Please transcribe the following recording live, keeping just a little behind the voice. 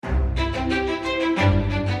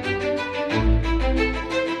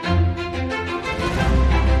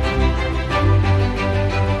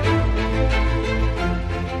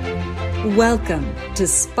Welcome to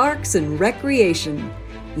Sparks and Recreation,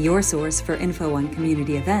 your source for info on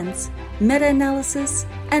community events, meta-analysis,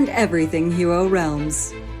 and everything Hero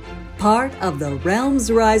Realms. Part of the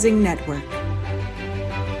Realms Rising Network.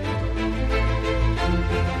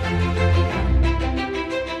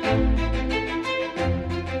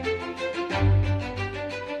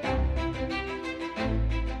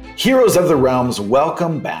 Heroes of the Realms,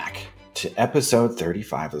 welcome back to episode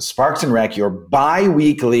 35 of Sparks and Rec, your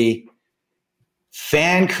bi-weekly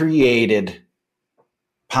fan-created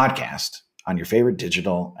podcast on your favorite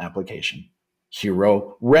digital application,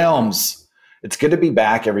 Hero Realms. It's good to be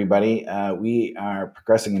back, everybody. We are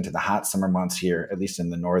progressing into the hot summer months here, at least in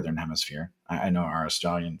the northern hemisphere. I know our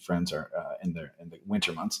Australian friends are in the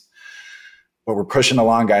winter months. But we're pushing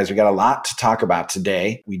along, guys. We got a lot to talk about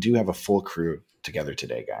today. We do have a full crew together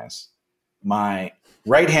today, guys. My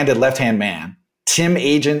right-handed, left-hand man, Tim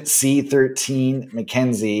Agent C13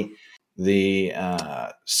 McKenzie, the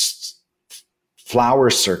flower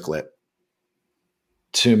circlet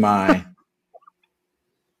to my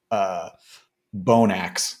bone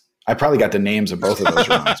axe. I probably got the names of both of those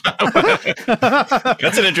wrong.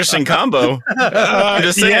 That's an interesting combo. I'm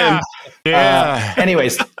just saying. Yeah.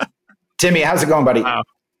 Anyways, Timmy, how's it going, buddy? Wow.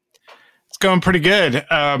 It's going pretty good.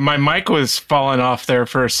 My mic was falling off there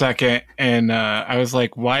for a second, and I was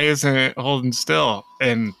like, why isn't it holding still?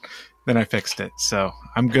 And then I fixed it. So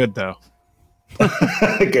I'm good, though.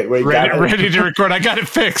 Good. Wait, ready to record. I got it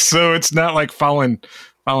fixed, so it's not like falling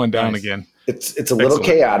down again. It's a little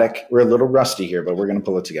chaotic. We're a little rusty here, but we're going to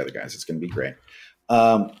pull it together, guys. It's going to be great.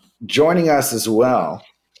 Joining us as well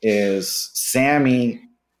is Sammy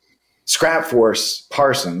Scrap Force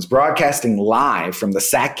Parsons, broadcasting live from the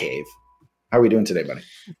Sack Cave. How are we doing today, buddy?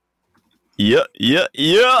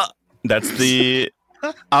 Yeah. That's the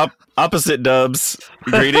opposite Dubs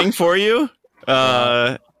greeting for you.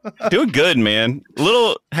 Doing good, man.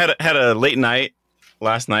 Had a late night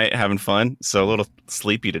last night, having fun. So a little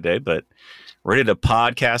sleepy today, but ready to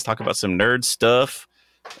podcast, talk about some nerd stuff.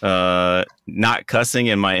 Not cussing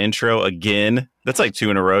in my intro again. That's like 2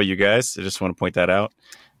 in a row, you guys. I just want to point that out.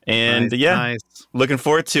 And nice. Looking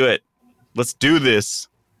forward to it. Let's do this.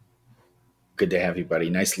 Good to have you, buddy.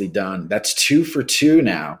 Nicely done. That's 2 for 2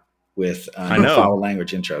 now with foul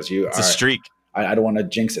language intros. It's a streak. I don't want to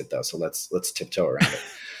jinx it though, so let's tiptoe around it.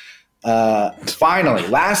 Finally,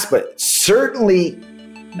 last but certainly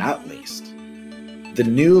not least, the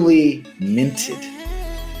newly minted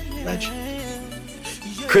legend,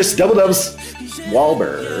 Chris Double Dubs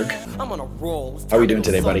Wahlberg. How are we doing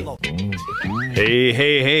today, buddy?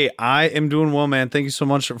 Hey. I am doing well, man. Thank you so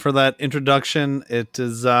much for that introduction. It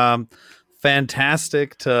is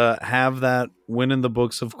fantastic to have that win in the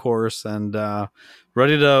books, of course, and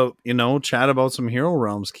ready to, chat about some Hero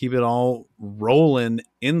Realms, keep it all rolling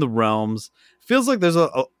in the realms. Feels like there's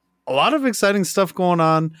a lot of exciting stuff going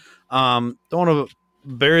on. Don't want to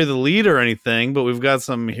bury the lead or anything, but we've got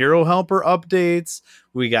some Hero Helper updates.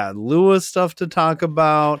 We got Lua stuff to talk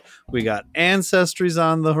about. We got Ancestries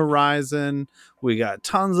on the horizon. We got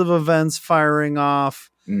tons of events firing off.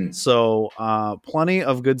 So plenty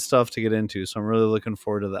of good stuff to get into. So I'm really looking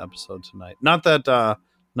forward to the episode tonight. Not that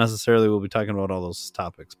necessarily we'll be talking about all those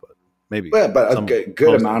topics, but maybe. But a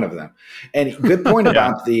good amount of them. And good point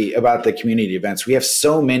about the community events. We have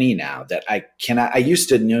so many now that I used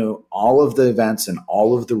to know all of the events and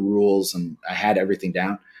all of the rules, and I had everything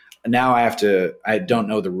down. Now I don't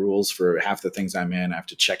know the rules for half the things I'm in. I have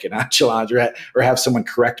to check it on challenge or have someone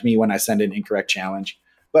correct me when I send an incorrect challenge.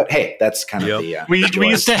 But hey, that's kind of the we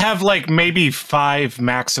used to have like maybe 5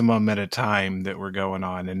 maximum at a time that were going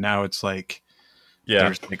on, and now it's like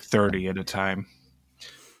there's like 30 at a time.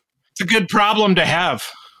 It's a good problem to have.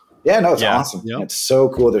 Yeah, no, it's awesome. Yep. It's so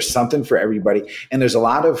cool. There's something for everybody, and there's a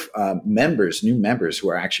lot of new members who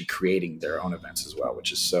are actually creating their own events as well,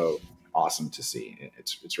 which is so awesome to see.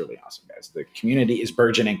 It's really awesome, guys. The community is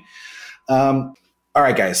burgeoning. All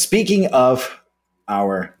right, guys. Speaking of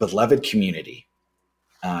our beloved community.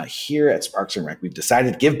 Here at Sparks and Rec, we've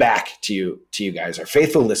decided to give back to you guys, our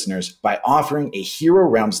faithful listeners, by offering a Hero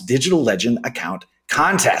Realms Digital Legend account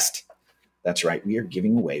contest. That's right. We are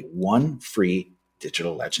giving away 1 free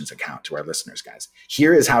Digital Legends account to our listeners, guys.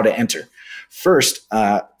 Here is how to enter. First,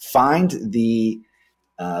 find the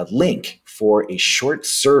link for a short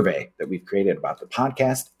survey that we've created about the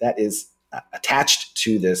podcast that is attached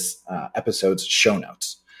to this episode's show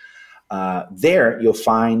notes. There, you'll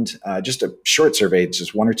find just a short survey. It's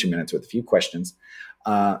just 1 or 2 minutes with a few questions.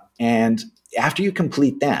 And after you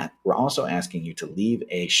complete that, we're also asking you to leave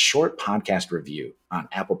a short podcast review on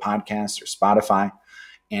Apple Podcasts or Spotify.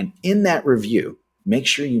 And in that review, make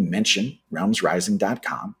sure you mention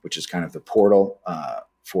realmsrising.com, which is kind of the portal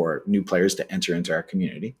for new players to enter into our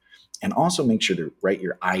community. And also make sure to write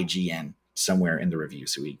your IGN somewhere in the review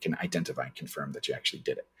so we can identify and confirm that you actually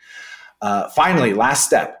did it. Finally, last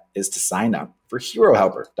step is to sign up for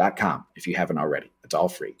herohelper.com if you haven't already. It's all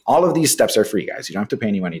free. All of these steps are free, guys. You don't have to pay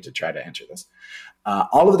any money to try to enter this.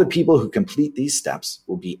 All of the people who complete these steps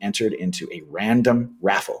will be entered into a random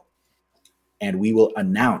raffle, and we will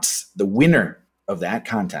announce the winner of that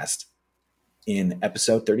contest in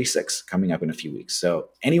episode 36 coming up in a few weeks. So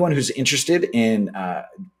anyone who's interested in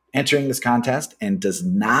entering this contest and does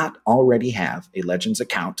not already have a Legends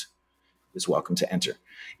account is welcome to enter.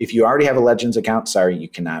 If you already have a Legends account, sorry, you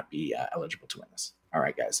cannot be eligible to win this. All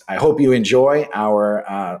right, guys. I hope you enjoy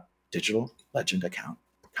our digital Legend account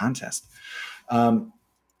contest.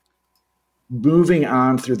 Moving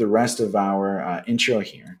on through the rest of our intro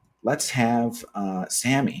here, let's have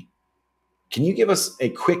Sammy. Can you give us a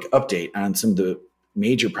quick update on some of the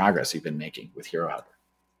major progress you've been making with Hero Helper?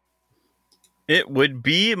 It would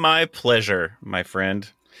be my pleasure, my friend.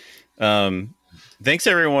 Thanks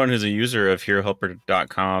everyone who's a user of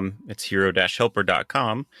herohelper.com. It's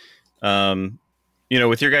hero-helper.com.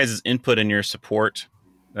 With your guys' input and your support,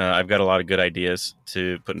 I've got a lot of good ideas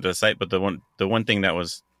to put into the site. But the one thing that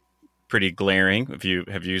was pretty glaring, if you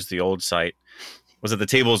have used the old site, was that the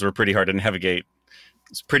tables were pretty hard to navigate.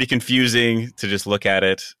 It's pretty confusing to just look at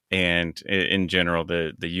it, and in general,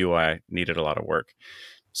 the UI needed a lot of work.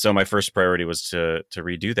 So my first priority was to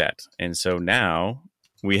redo that. And so now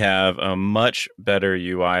we have a much better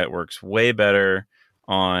UI. It works way better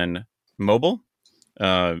on mobile,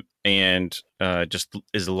 and just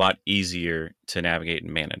is a lot easier to navigate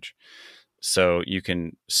and manage. So you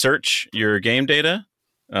can search your game data,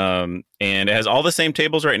 and it has all the same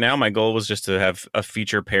tables right now. My goal was just to have a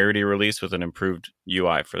feature parity release with an improved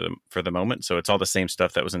UI for the moment. So it's all the same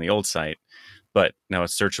stuff that was in the old site, but now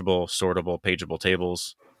it's searchable, sortable, pageable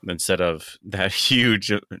tables instead of that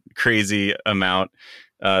huge, crazy amount.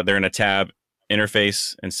 They're in a tab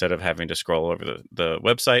interface instead of having to scroll over the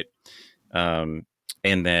website. And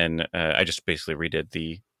then I just basically redid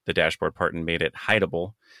the dashboard part and made it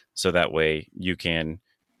hideable. So that way you can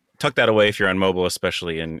tuck that away if you're on mobile,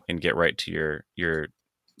 especially, and get right to your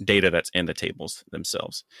data that's in the tables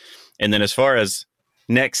themselves. And then as far as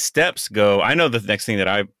next steps go, I know the next thing that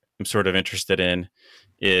I'm sort of interested in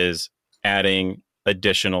is adding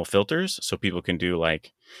additional filters so people can do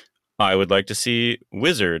like, I would like to see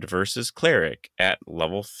wizard versus cleric at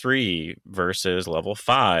level 3 versus level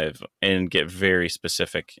 5 and get very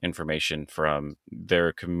specific information from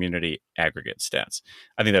their community aggregate stats.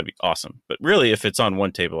 I think that'd be awesome. But really, if it's on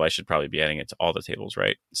one table, I should probably be adding it to all the tables,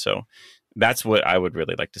 right? So that's what I would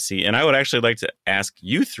really like to see. And I would actually like to ask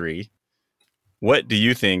you three, what do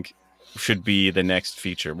you think should be the next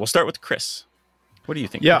feature? We'll start with Chris. What do you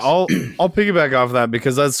think? Yeah, Chris? I'll piggyback off that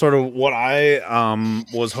because that's sort of what I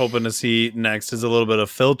was hoping to see next is a little bit of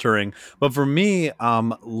filtering. But for me,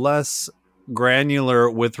 less granular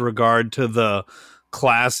with regard to the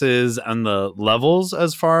classes and the levels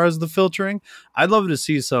as far as the filtering. I'd love to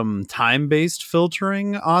see some time-based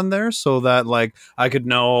filtering on there so that like I could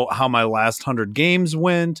know how my last 100 games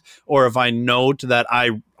went, or if I note that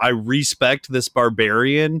I respect this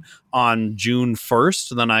barbarian on June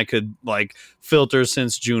 1st, then I could like filter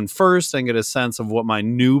since June 1st and get a sense of what my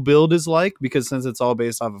new build is like, because since it's all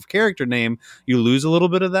based off of character name, you lose a little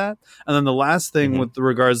bit of that. And then the last thing with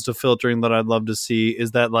regards to filtering that I'd love to see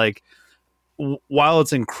is that like, while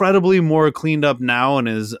it's incredibly more cleaned up now and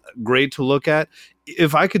is great to look at,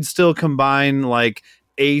 if I could still combine like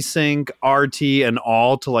async, RT, and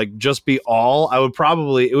all to like just be all,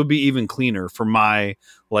 it would be even cleaner for my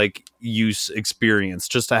like use experience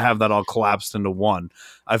just to have that all collapsed into one.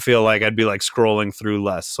 I feel like I'd be like scrolling through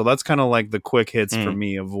less. So that's kind of like the quick hits for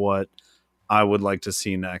me of what I would like to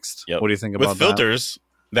see next. Yep. What do you think about with filters?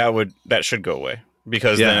 That should go away,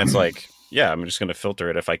 because then it's like, yeah, I'm just going to filter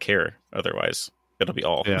it if I care. Otherwise, it'll be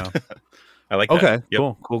all. Yeah. I like that. Okay,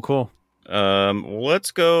 yep. Cool.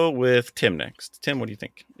 Let's go with Tim next. Tim, what do you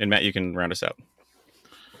think? And Matt, you can round us out.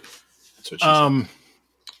 That's what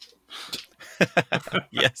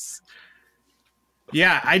yes.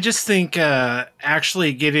 Yeah, I just think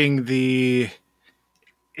actually getting you've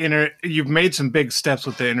made some big steps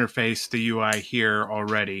with the interface, the UI here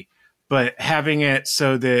already, but having it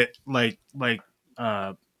so that like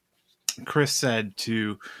Chris said,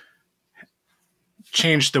 to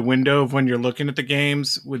change the window of when you're looking at the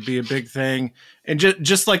games would be a big thing. And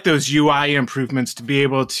just like those UI improvements to be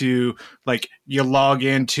able to, like, you log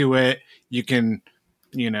into it, you can,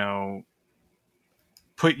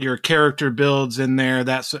 put your character builds in there.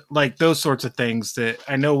 That's like those sorts of things that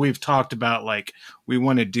I know we've talked about. Like, we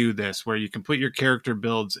want to do this where you can put your character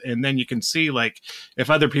builds and then you can see like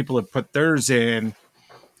if other people have put theirs in,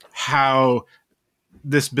 how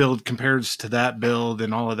this build compares to that build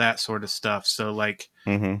and all of that sort of stuff. So like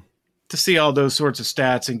to see all those sorts of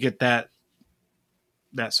stats and get that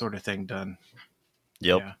sort of thing done.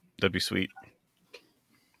 Yep. Yeah. That'd be sweet.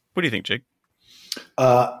 What do you think, Jake?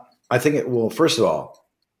 I think first of all,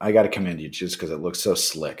 I got to commend you just because it looks so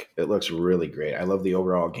slick. It looks really great. I love the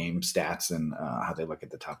overall game stats and how they look at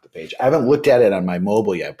the top of the page. I haven't looked at it on my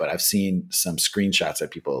mobile yet, but I've seen some screenshots that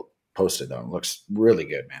people posted though. It looks really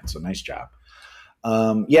good, man. So nice job.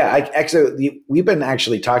 We've been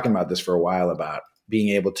actually talking about this for a while about being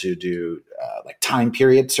able to do like time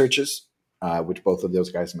period searches, which both of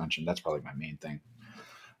those guys mentioned. That's probably my main thing.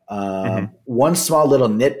 One small little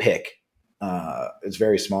nitpick. It's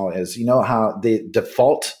very small. Is how the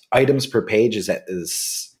default items per page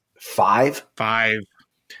is 5.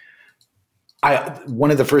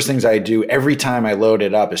 One of the first things I do every time I load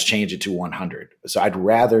it up is change it to 100. So I'd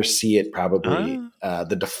rather see it probably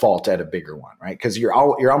the default at a bigger one, right? Because you're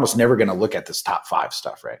almost never going to look at this top 5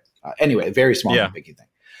 stuff, right? Anyway, very small nitpicky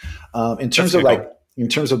thing. In terms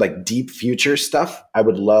of like deep future stuff, I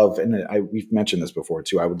would love, and we've mentioned this before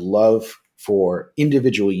too. I would love for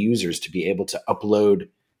individual users to be able to upload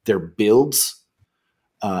their builds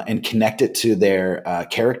and connect it to their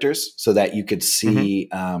characters so that you could see,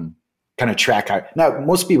 kind of track how. Now,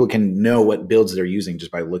 most people can know what builds they're using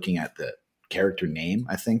just by looking at the character name,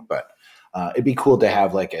 I think, but it'd be cool to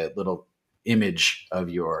have like a little image of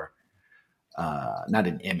your, not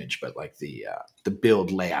an image, but like the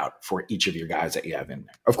build layout for each of your guys that you have in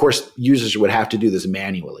there. Of course, users would have to do this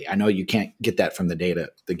manually. I know you can't get that from the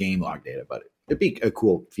game log data, but it'd be a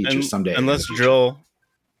cool feature someday. Unless Joel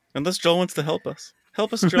wants to help us.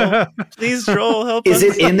 Help us, Joel. Please, Joel, help us.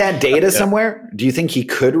 Is it in that data somewhere? Do you think he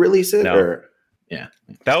could release it? No. Yeah.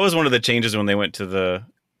 That was one of the changes when they went to the...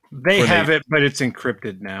 They have it, but it's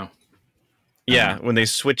encrypted now. Yeah, when they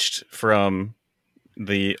switched from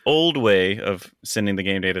the old way of sending the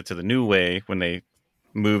game data to the new way, when they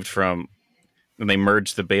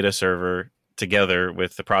merged the beta server together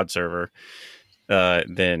with the prod server,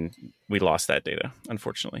 then we lost that data,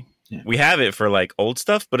 unfortunately. Yeah. We have it for like old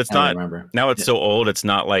stuff, but it's not. Now it's so old, it's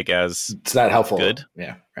not like as. It's not helpful. Good.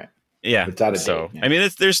 Yeah. Right. Yeah. It's out of date. I mean,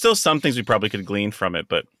 there's still some things we probably could glean from it,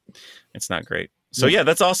 but it's not great. So yeah,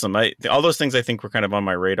 that's awesome. All those things I think were kind of on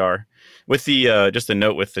my radar. With the just a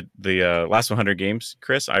note with the last 100 games,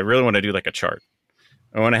 Chris, I really want to do like a chart.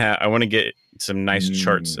 I want to get some nice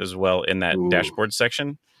charts as well in that dashboard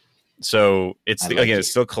section. So it's it's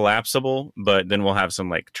still collapsible, but then we'll have some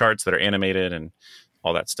like charts that are animated and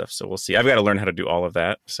all that stuff. So we'll see. I've got to learn how to do all of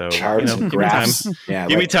that. So charts and graphs.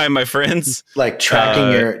 Give me time, my friends. Like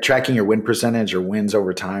tracking your win percentage or wins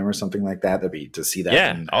over time or something like that. That'd be to see that.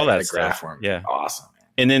 Yeah, all that stuff. Graph form. Yeah, awesome. Man.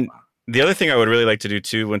 And then the other thing I would really like to do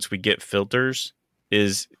too, once we get filters,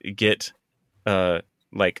 is get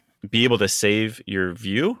like be able to save your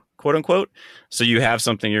view, quote unquote. So you have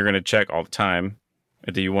something you're going to check all the time.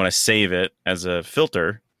 Do you want to save it as a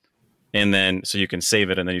filter? And then so you can save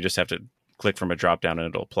it, and then you just have to click from a drop down and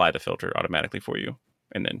it'll apply the filter automatically for you,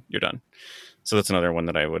 and then you're done. So that's another one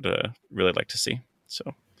that I would really like to see.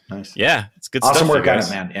 So nice. Yeah, it's good awesome stuff. Awesome work on it,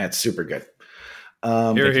 man. Yeah, it's super good.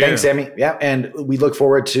 Thanks, Sammy. Yeah, and we look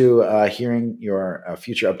forward to hearing your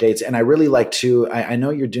future updates. And I really like to, I know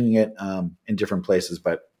you're doing it in different places,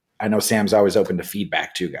 but I know Sam's always open to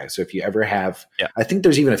feedback too, guys. So if you ever have, I think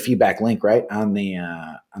there's even a feedback link right on the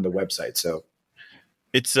website. So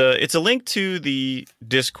it's a link to the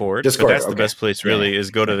Discord. But that's the best place really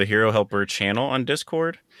is go to the Hero Helper channel on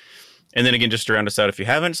Discord. And then again, just to round us out, if you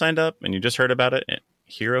haven't signed up and you just heard about it,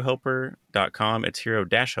 herohelper.com. It's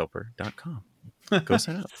hero-helper.com. Go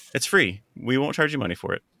sign up. It's free. We won't charge you money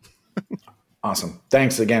for it. Awesome.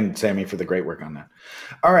 Thanks again, Sammy, for the great work on that.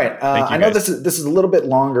 All right. I know this is a little bit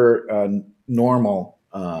longer normal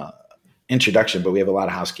introduction, but we have a lot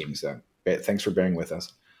of housekeeping. So thanks for bearing with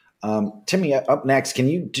us. Timmy, up next, can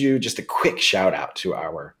you do just a quick shout out to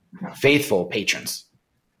our faithful patrons?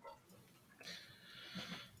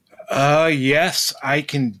 Yes, I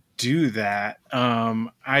can do that.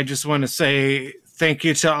 I just want to say thank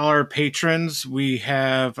you to all our patrons.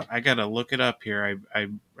 I got to look it up here.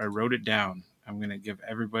 I wrote it down. I'm going to give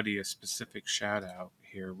everybody a specific shout out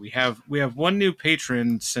here. We have one new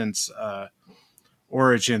patron since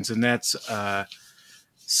Origins, and that's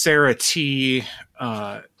Sarah T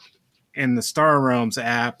in the Star Realms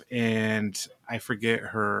app, and I forget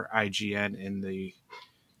her IGN in the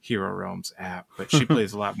Hero Realms app, but she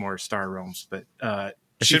plays a lot more Star Realms. But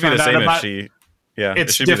It should be the same if she. Yeah,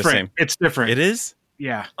 it's it should different. be the same. It's different. It is.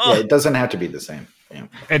 Yeah. Yeah, it doesn't have to be the same. Yeah.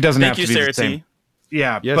 It doesn't have Thank to you, be the Sarah same. T.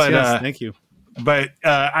 Yeah, Yes, but thank you. But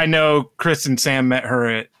I know Chris and Sam met her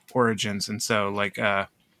at Origins, and so like, yeah,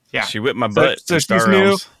 She whipped my butt. So in Star she's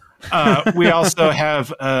new. Realms. We also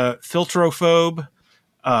have Filtrophobe,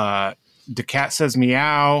 The Cat Says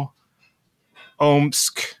Meow,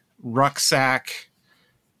 Omsk, Rucksack,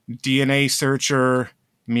 DNA Searcher,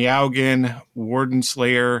 Meowgan, Warden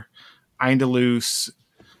Slayer, Eindaloose,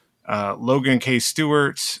 Logan K.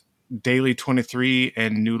 Stewart, Daily 23,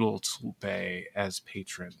 and Noodle Toupe as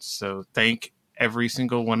patrons. So thank every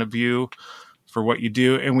single one of you for what you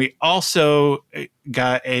do. And we also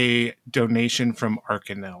got a donation from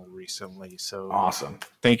Arcanel recently. So Awesome.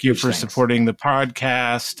 Thank you Huge for thanks. supporting the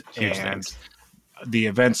podcast Huge and thanks. the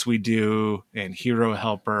events we do and Hero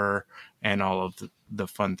Helper and all of the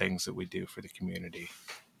fun things that we do for the community.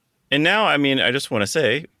 And now, I mean, I just want to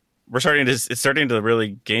say, it's starting to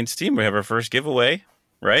really gain steam. We have our first giveaway,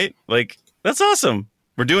 right? Like, that's awesome.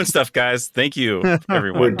 We're doing stuff, guys. Thank you,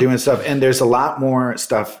 everyone. We're doing stuff, and there's a lot more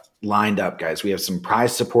stuff lined up, guys. We have some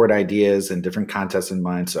prize support ideas and different contests in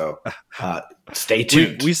mind. So stay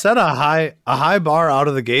tuned. We set a high bar out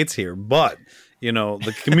of the gates here, but you know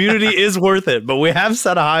the community is worth it. But we have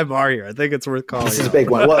set a high bar here. I think it's worth calling. This is a big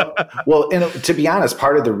one. Well, and to be honest,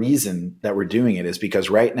 part of the reason that we're doing it is because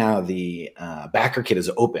right now the backer kit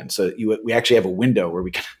is open, so we actually have a window where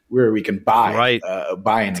we can buy an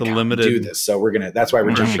account and do this. So that's why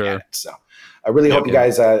we're jumping at it. So I really hope you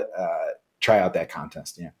guys try out that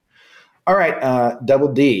contest. Yeah. All right,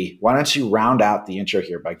 Double D, why don't you round out the intro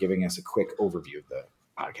here by giving us a quick overview of the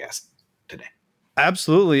podcast today?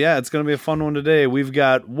 Absolutely, yeah. It's going to be a fun one today. We've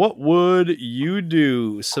got What Would You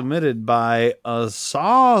Do? Submitted by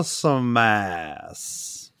Saucemass.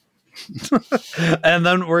 And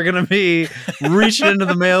then we're going to be reaching into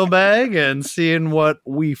the mailbag and seeing what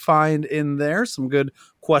we find in there. Some good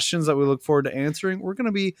questions that we look forward to answering. We're going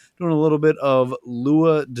to be doing a little bit of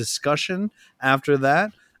Lua discussion after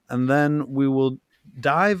that. And then we will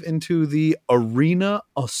dive into the Arena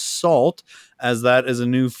Assault, as that is a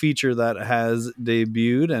new feature that has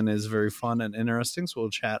debuted and is very fun and interesting. So we'll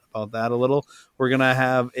chat about that a little. We're going to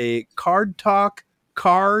have a Card Talk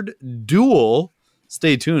card duel.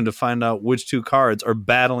 Stay tuned to find out which two cards are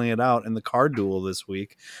battling it out in the card duel this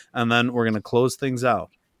week. And then we're going to close things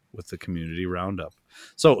out with the community roundup.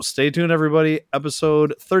 So stay tuned, everybody.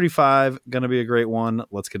 Episode 35, going to be a great one.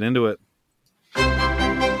 Let's get into it.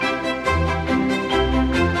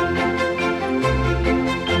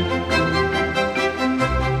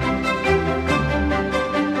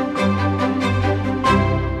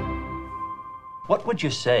 What would you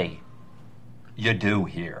say you do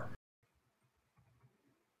here?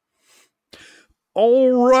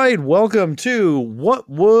 All right, welcome to What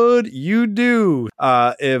Would You Do?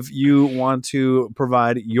 If you want to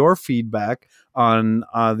provide your feedback on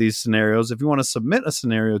these scenarios, if you want to submit a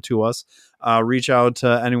scenario to us, reach out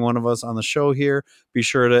to any one of us on the show here. Be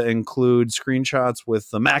sure to include screenshots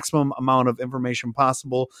with the maximum amount of information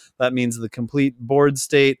possible. That means the complete board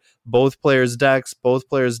state, both players' decks, both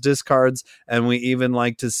players' discards, and we even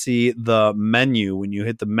like to see the menu. When you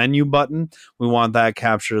hit the menu button, we want that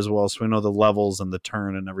captured as well, so we know the levels and the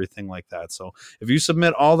turn and everything like that. So if you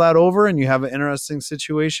submit all that over and you have an interesting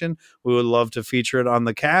situation, we would love to feature it on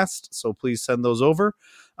the cast, so please send those over.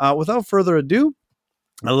 Without further ado,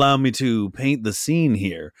 allow me to paint the scene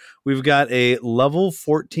here. We've got a level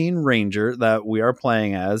 14 Ranger that we are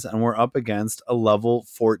playing as, and we're up against a level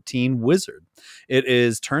 14 Wizard. It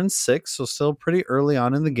is turn 6, so still pretty early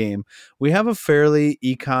on in the game. We have a fairly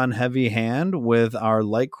econ-heavy hand with our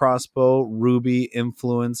light crossbow, ruby,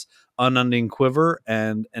 influence, unending quiver,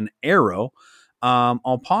 and an arrow.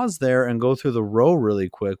 I'll pause there and go through the row really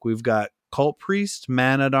quick. We've got Cult Priest,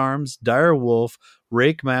 Man-at-Arms, Dire Wolf,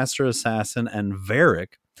 Rake Master Assassin, and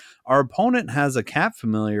Varric. Our opponent has a Cat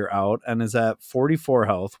Familiar out and is at 44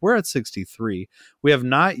 health. We're at 63. We have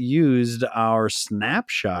not used our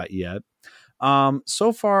Snapshot yet.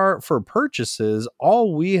 So far for purchases,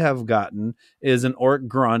 all we have gotten is an Orc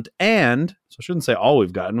Grunt and, so I shouldn't say all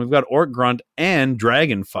we've got Orc Grunt and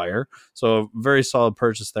Dragonfire. So a very solid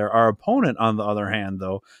purchase there. Our opponent, on the other hand,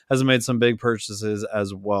 though, has made some big purchases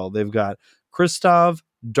as well. They've got Kristav,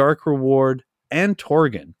 Dark Reward, and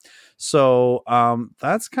Torgon. So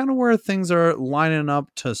that's kind of where things are lining up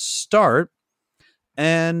to start.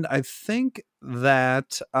 And I think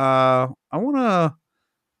that I want to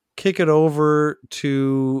kick it over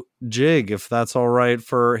to Jig, if that's all right,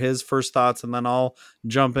 for his first thoughts, and then I'll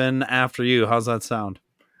jump in after you. How's that sound?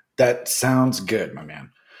 That sounds good, my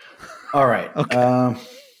man. All right. Okay.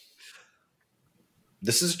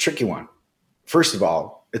 This is a tricky one. First of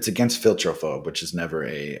all, it's against Filtrophobe, which is never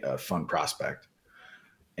a fun prospect.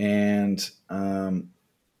 And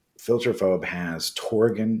Filtrophobe has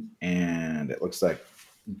Torgon, and it looks like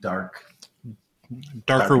Dark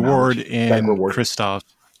Reward and Kristoff.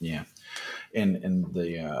 Yeah, in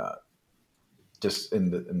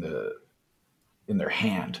their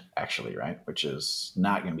hand, actually, right? Which is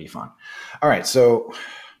not going to be fun. All right, so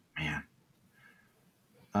man,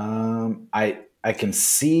 I can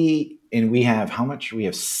see, and we have how much? We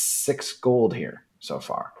have 6 gold here so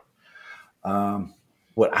far.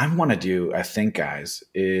 What I want to do, I think, guys,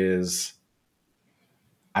 is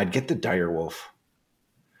I'd get the Direwolf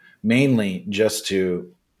mainly just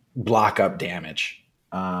to block up damage.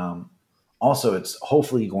 Also, it's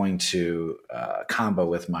hopefully going to combo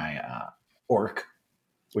with my Orc,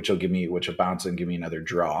 which will bounce and give me another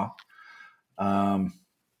draw. The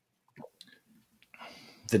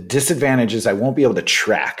disadvantage is I won't be able to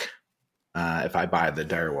track if I buy the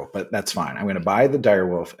Direwolf, but that's fine. I'm going to buy the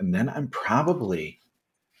Direwolf, and then I'm probably,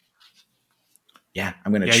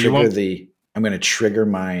 I'm going to trigger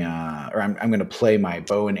my, or I'm going to play my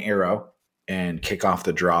bow and arrow and kick off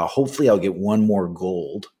the draw. Hopefully, I'll get 1 more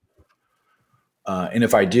gold, and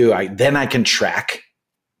if I do, then I can track.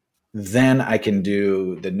 Then I can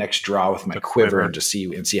do the next draw with my quiver and just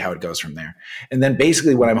see how it goes from there. And then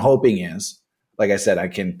basically, what I'm hoping is, like I said, I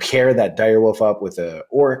can pair that Direwolf up with a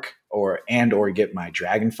Orc or get my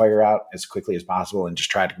Dragonfire out as quickly as possible and just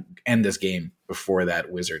try to end this game before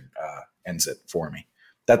that Wizard ends it for me.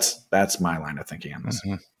 That's my line of thinking on this.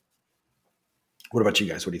 Mm-hmm. What about you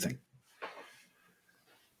guys? What do you think?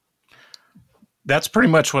 That's pretty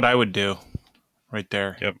much what I would do right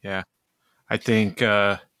there. Yep. Yeah. I think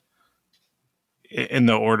in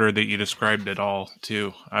the order that you described it all,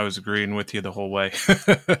 too, I was agreeing with you the whole way.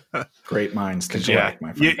 Great minds think alike,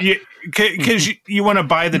 my friend. Because you want to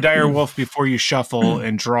buy the Direwolf before you shuffle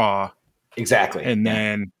and draw. Exactly. And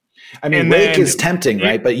then... I mean, Rake is tempting,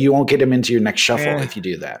 right? But you won't get him into your next shuffle if you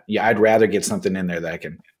do that. Yeah, I'd rather get something in there that I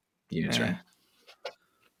can use, right?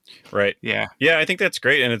 Right. Yeah. Yeah, I think that's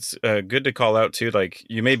great. And it's good to call out, too. Like,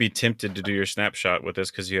 you may be tempted to do your snapshot with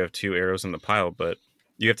this because you have 2 arrows in the pile, but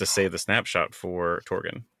you have to save the snapshot for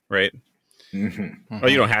Torgon, right? Mm-hmm.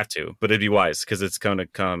 Well, you don't have to, but it'd be wise because it's going to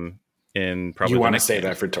come in probably. You want to save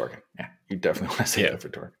that for Torgon. Yeah, you definitely want to save that for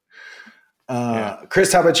Torgon.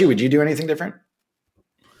 Chris, how about you? Would you do anything different?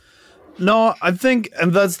 No, I think,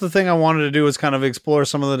 and that's the thing I wanted to do is kind of explore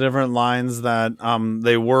some of the different lines that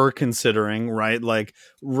they were considering, right? Like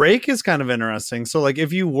Rake is kind of interesting. So like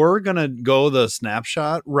if you were going to go the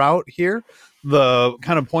snapshot route here, the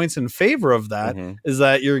kind of points in favor of that is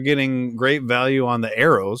that you're getting great value on the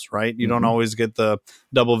arrows, right? You don't always get the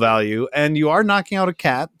double value, and you are knocking out a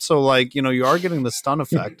cat. So like, you know, you are getting the stun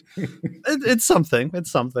effect. It's something.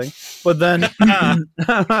 But then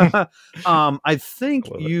I think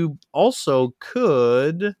you also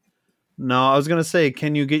could. No, I was going to say,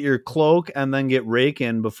 can you get your cloak and then get Rake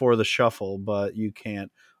in before the shuffle? But you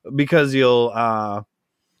can't because you'll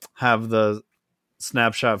have the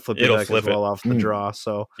snapshot flip the deck as well off the draw.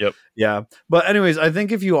 So yeah. But anyways, I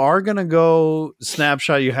think if you are gonna go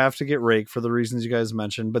snapshot, you have to get Rake for the reasons you guys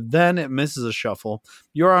mentioned, but then it misses a shuffle.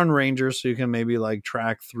 You're on Ranger, so you can maybe like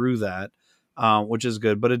track through that, which is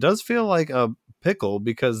good. But it does feel like a pickle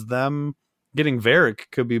because them getting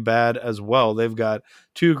Varric could be bad as well. They've got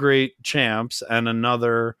 2 great champs and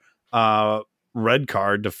another red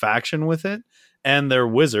card to faction with it. And their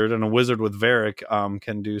wizard, and a wizard with Varric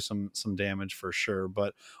can do some damage for sure.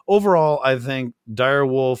 But overall, I think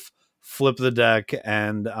Direwolf, flip the deck,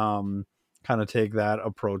 and kind of take that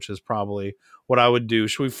approach is probably what I would do.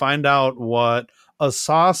 Should we find out what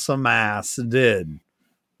Asasamas did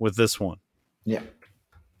with this one? Yeah.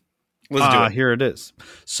 Let's do it. Here it is.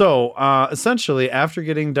 So essentially, after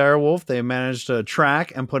getting Direwolf, they managed to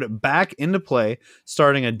track and put it back into play,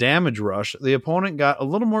 starting a damage rush. The opponent got a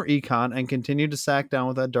little more econ and continued to sack down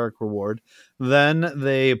with that dark reward. Then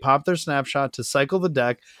they popped their snapshot to cycle the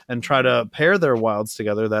deck and try to pair their wilds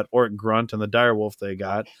together, that Orc Grunt and the Direwolf they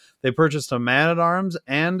got. They purchased a Man-at-Arms,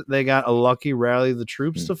 and they got a lucky Rally the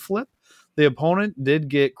Troops to flip. The opponent did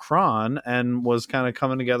get Kron and was kind of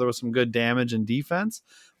coming together with some good damage and defense.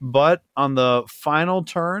 But on the final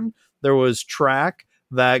turn, there was Track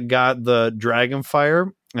that got the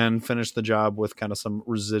Dragonfire and finished the job with kind of some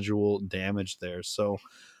residual damage there. So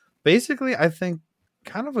basically, I think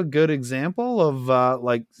kind of a good example of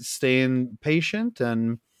like staying patient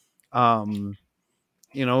and,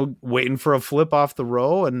 you know, waiting for a flip off the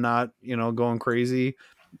row and not, you know, going crazy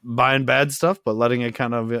buying bad stuff, but letting it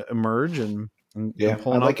kind of emerge and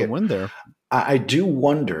pulling out the win there. I do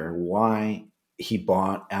wonder why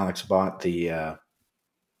Alex bought the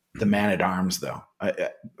Man-at-Arms though,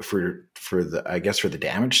 for the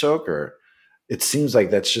damage soak, or it seems like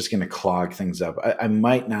that's just going to clog things up. I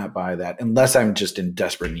might not buy that unless I'm just in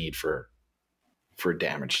desperate need for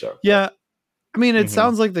damage soak. Yeah. I mean, it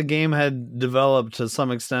sounds like the game had developed to some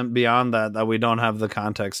extent beyond that we don't have the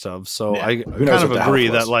context of. So I kind of agree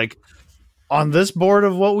that, like, on this board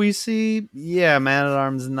of what we see,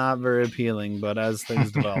 Man-at-Arms not very appealing, but as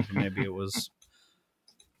things develop, maybe it was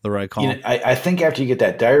the right call. I think after you get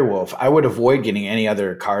that Direwolf, I would avoid getting any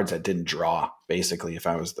other cards that didn't draw, basically, if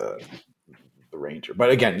I was the Ranger. But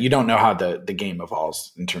again, you don't know how the game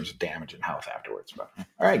evolves in terms of damage and health afterwards. But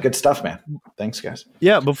all right, good stuff, man. Thanks, guys.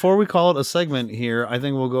 Yeah, before we call it a segment here, I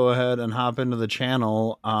think we'll go ahead and hop into the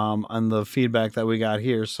channel on the feedback that we got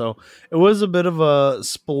here. So it was a bit of a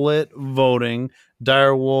split voting.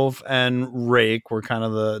 Direwolf and Rake were kind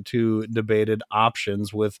of the two debated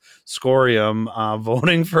options, with Scorium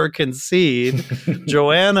voting for Concede.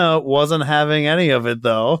 Joanna wasn't having any of it,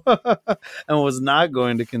 though, and was not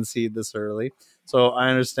going to concede this early. So I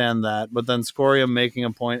understand that. But then Scorium making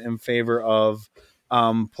a point in favor of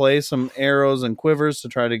play some arrows and quivers to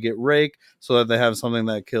try to get Rake so that they have something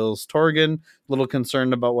that kills Torgon. A little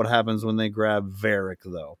concerned about what happens when they grab Varric,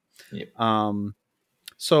 though. Yep.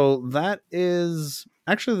 So that is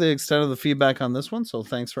actually the extent of the feedback on this one. So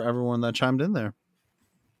thanks for everyone that chimed in there.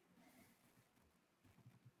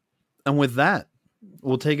 And with that,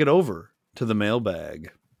 we'll take it over to the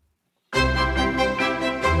mailbag.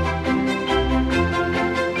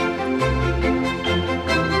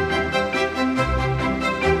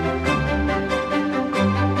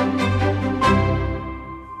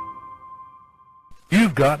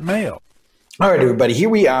 You've got mail. All right, everybody, here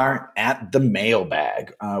we are at the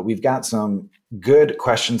mailbag. We've got some good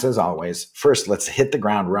questions as always. First, let's hit the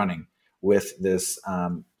ground running with this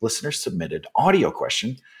listener-submitted audio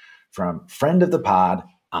question from friend of the pod,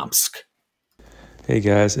 Omsk. Hey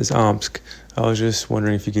guys, it's Omsk. I was just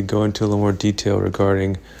wondering if you could go into a little more detail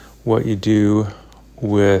regarding what you do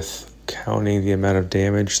with counting the amount of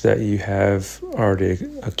damage that you have already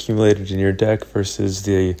accumulated in your deck versus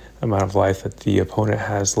the amount of life that the opponent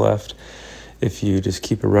has left. If you just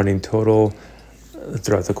keep a running total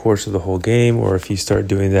throughout the course of the whole game, or if you start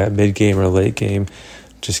doing that mid-game or late game.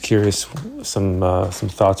 Just curious, some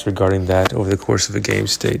thoughts regarding that over the course of a game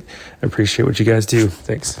state. I appreciate what you guys do.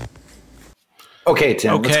 Thanks. Okay,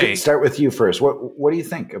 Tim, let's start with you first. What do you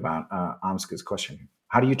think about Omska's question?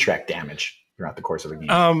 How do you track damage throughout the course of a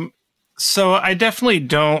game? So I definitely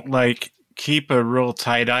don't keep a real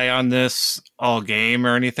tight eye on this all game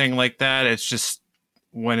or anything like that. It's just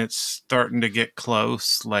when it's starting to get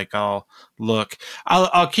close, I'll look.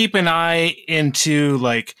 I'll keep an eye into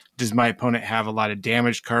does my opponent have a lot of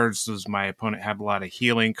damage cards? Does my opponent have a lot of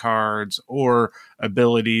healing cards or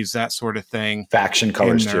abilities, that sort of thing? Faction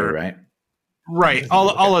colors too, right? Right.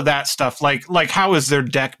 All of that stuff. Like how is their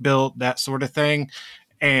deck built, that sort of thing.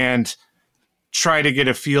 And try to get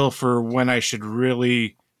a feel for when I should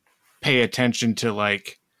really pay attention to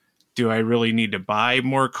do I really need to buy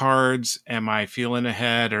more cards? Am I feeling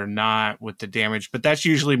ahead or not with the damage? But that's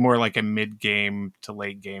usually more like a mid-game to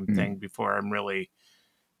late game thing before I'm really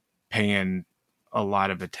paying a lot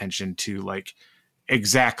of attention to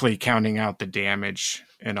exactly counting out the damage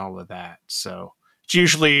and all of that. So it's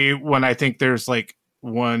usually when I think there's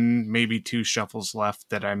one, maybe two shuffles left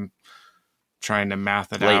that I'm trying to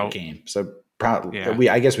math it out. Late game. So probably,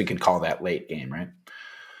 I guess we could call that late game, right?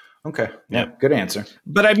 Okay. Yeah. Good answer.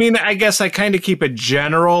 But I mean, I guess I kind of keep a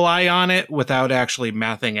general eye on it without actually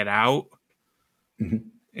mathing it out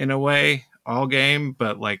in a way all game.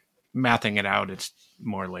 But mathing it out, it's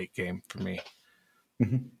more late game for me.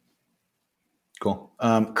 Mm-hmm. Cool.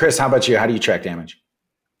 Chris, how about you? How do you track damage?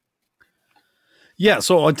 Yeah,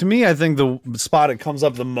 so to me, I think the spot it comes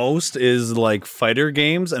up the most is fighter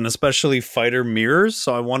games and especially fighter mirrors.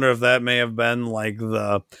 So I wonder if that may have been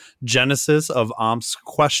the genesis of Omp's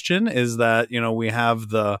question, is that, we have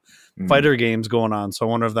the fighter games going on. So I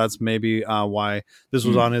wonder if that's maybe why this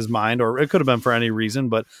was on his mind, or it could have been for any reason.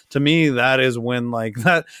 But to me, that is when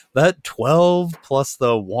that 12 plus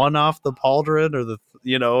the 1 off the pauldron, or the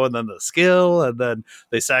and then the skill, and then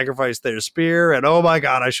they sacrifice their spear, and oh my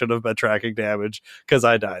god, I should have been tracking damage because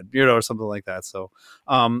I died, or something like that. So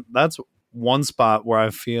that's one spot where I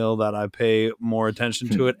feel that I pay more attention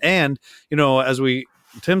to it. And as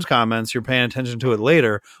Tim's comments, you're paying attention to it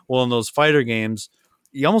later. Well, in those fighter games,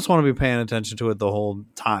 you almost want to be paying attention to it the whole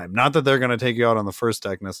time. Not that they're going to take you out on the first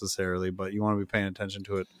deck necessarily, but you want to be paying attention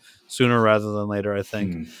to it sooner rather than later, I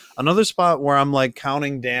think. Another spot where I'm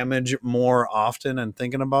counting damage more often and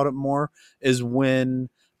thinking about it more is when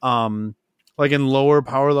like in lower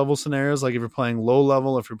power level scenarios, like if you're playing low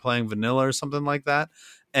level, if you're playing vanilla or something like that,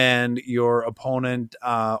 and your opponent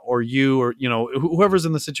or you or whoever's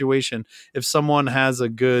in the situation, if someone has a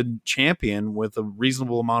good champion with a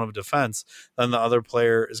reasonable amount of defense, then the other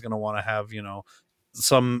player is going to want to have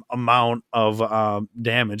some amount of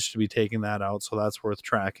damage to be taking that out. So that's worth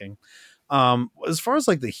tracking. As far as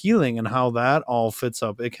like the healing and how that all fits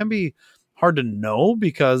up, it can be hard to know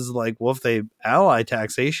because like, well, if they ally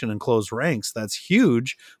taxation and close ranks, that's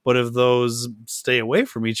huge. But if those stay away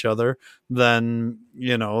from each other, then,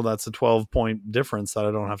 that's a 12-point difference that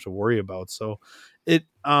I don't have to worry about. So it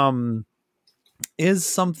is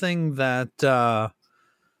something that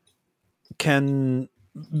can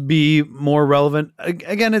be more relevant.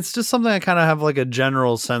 Again, it's just something I kind of have like a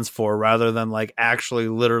general sense for rather than like actually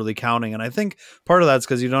literally counting. And I think part of that's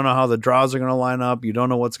because you don't know how the draws are going to line up. You don't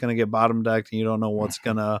know what's going to get bottom decked and you don't know what's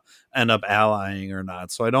going to end up allying or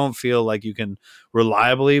not. So I don't feel like you can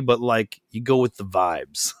reliably, but like you go with the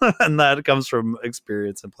vibes and that comes from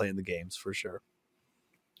experience and playing the games for sure.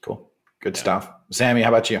 Cool. Good stuff. Sammy, how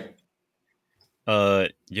about you? Yeah,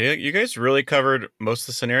 you guys really covered most of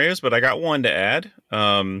the scenarios, but I got one to add.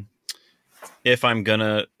 If I'm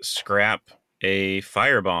gonna scrap a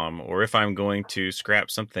firebomb or if I'm going to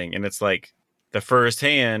scrap something and it's like the first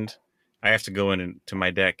hand, I have to go into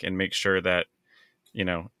my deck and make sure that,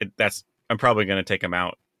 I'm probably going to take them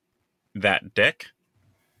out that deck.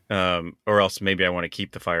 Or else maybe I want to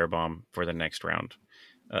keep the firebomb for the next round,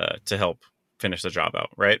 to help finish the job out.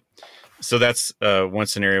 Right. So that's one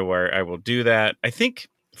scenario where I will do that. I think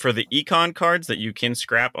for the econ cards that you can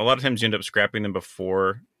scrap, a lot of times you end up scrapping them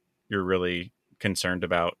before you're really concerned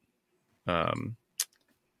about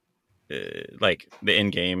like the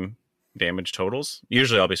in-game damage totals.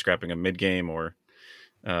 Usually I'll be scrapping a mid-game or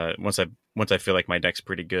once I feel like my deck's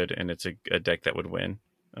pretty good and it's a deck that would win,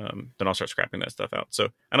 then I'll start scrapping that stuff out. So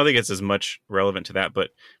I don't think it's as much relevant to that,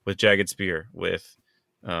 but with Jagged Spear, with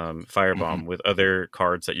Firebomb, with other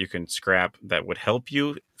cards that you can scrap that would help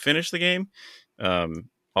you finish the game,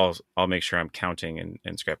 I'll make sure I'm counting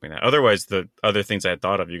and scrapping that. Otherwise, the other things I had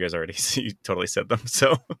thought of, you guys already you totally said them.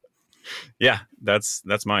 So yeah, that's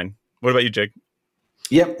mine. What about you, Jake?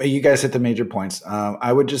 Yep, you guys hit the major points.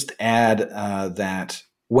 I would just add that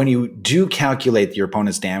when you do calculate your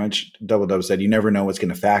opponent's damage, Double Dub said you never know what's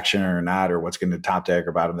going to faction or not, or what's going to top deck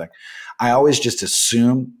or bottom deck. I always just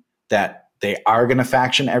assume that they are going to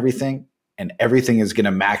faction everything and everything is going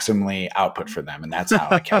to maximally output for them. And that's how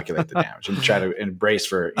I calculate the damage and try to embrace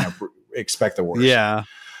for, expect the worst. Yeah.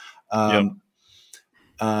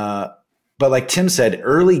 But like Tim said,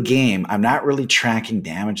 early game, I'm not really tracking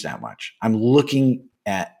damage that much. I'm looking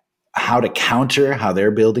at how to counter how they're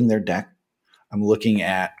building their deck. I'm looking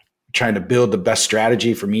at trying to build the best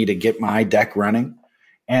strategy for me to get my deck running.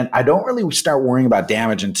 And I don't really start worrying about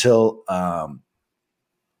damage until,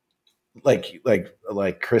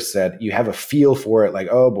 like Chris said, you have a feel for it. Like,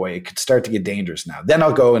 oh boy, it could start to get dangerous now. Then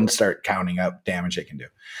I'll go and start counting up damage they can do.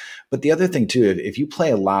 But the other thing too, if you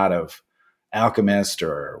play a lot of Alchemist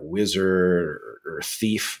or Wizard or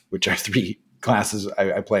Thief, which are three classes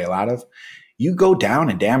I play a lot of, you go down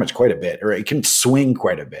in damage quite a bit, or it can swing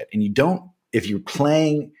quite a bit. And you don't, if you're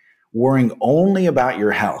playing worrying only about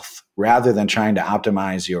your health rather than trying to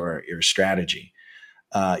optimize your strategy,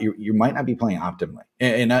 you might not be playing optimally.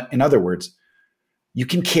 In other words, you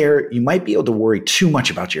might be able to worry too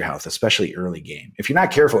much about your health, especially early game. If you're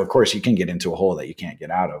not careful, of course, you can get into a hole that you can't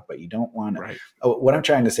get out of, but you don't want to. Right. What I'm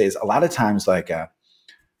trying to say is a lot of times like a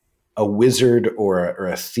wizard or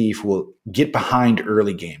a thief will get behind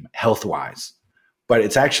early game health-wise, but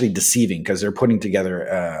it's actually deceiving because they're putting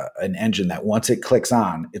together an engine that once it clicks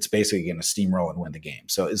on, it's basically going to steamroll and win the game.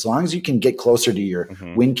 So as long as you can get closer to your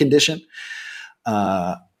win condition,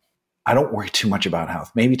 I don't worry too much about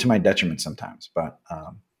health, maybe to my detriment sometimes, but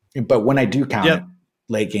when I do count it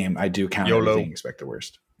late game, I do count everything, expect the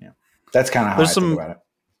worst. Yeah. That's kind of how I think about it.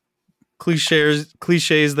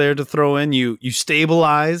 Cliches there to throw in. You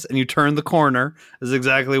stabilize and you turn the corner is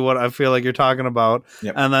exactly what I feel like you're talking about.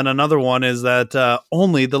 Yep. And then another one is that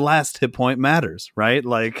only the last hit point matters, right?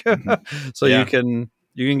 Like, so you can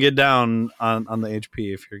get down on the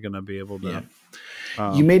HP if you're going to be able to.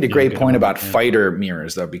 Yeah. You made a great point about fighter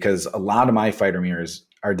mirrors, though, because a lot of my fighter mirrors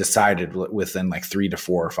are decided within like 3 to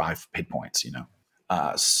 4 or 5 hit points,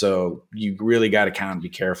 so you really got to count and be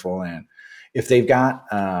careful. And if they've got,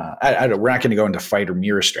 we're not going to go into fighter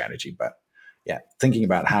mirror strategy, but yeah, thinking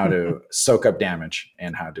about how to soak up damage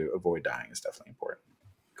and how to avoid dying is definitely important.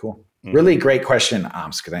 Cool. Mm-hmm. Really great question,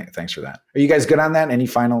 Omsk. Thanks for that. Are you guys good on that? Any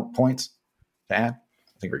final points to add?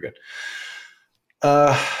 I think we're good.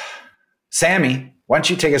 Sammy, Why don't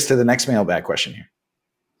you take us to the next mailbag question here?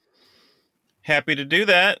 Happy to do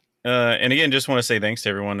that. And again, just want to say thanks to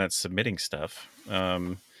everyone that's submitting stuff.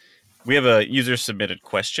 We have a user submitted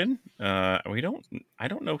question. I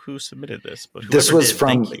don't know who submitted this, but this was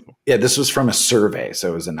from a survey,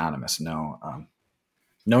 so it was anonymous. No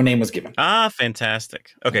name was given.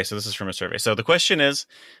 Fantastic. Okay, so this is from a survey. So the question is,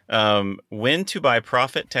 when to buy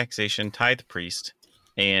Prophet, Taxation, Tithe Priest,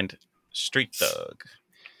 and Street Thug.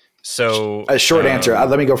 So a short answer.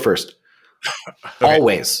 Let me go first. Okay.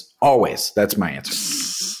 Always. That's my answer.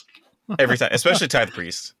 Every time, especially Tithe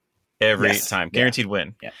Priest. Every time, guaranteed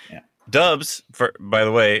win. Yeah. Dubs, by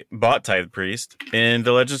the way, bought Tithe Priest in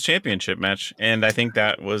the Legends Championship match, and I think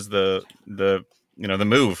that was the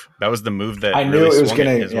move. That was the move that I knew it was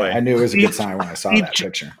going to. I knew it was a good sign when I saw that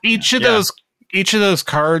picture. Each of those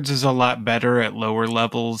cards is a lot better at lower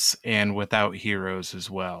levels and without heroes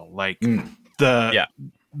as well. Like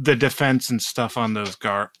the defense and stuff on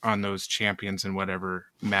those champions and whatever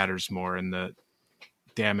matters more, and the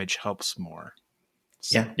damage helps more.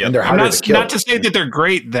 Yeah, and they're harder to kill. Not to say that they're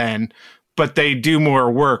great then, but they do more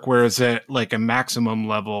work. Whereas at like a maximum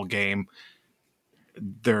level game,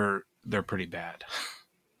 they're pretty bad.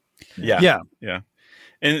 Yeah.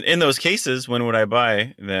 In those cases, when would I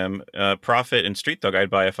buy them? Prophet and Street Thug, I'd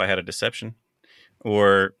buy if I had a Deception,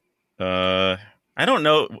 or I don't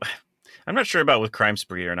know. I'm not sure about with Crime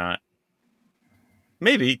Spree or not.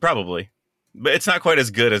 Maybe, probably, but it's not quite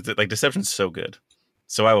as good as like Deception's so good.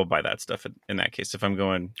 So I will buy that stuff in that case if I'm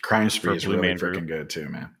going. Crime Spree is really freaking good too,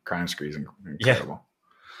 man. Crime Spree is incredible.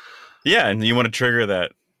 Yeah, and you want to trigger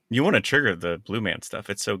that. You want to trigger the Blue Man stuff.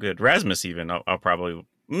 It's so good. Rasmus even. I'll probably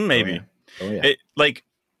maybe. Oh yeah. Like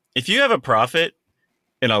if you have a Prophet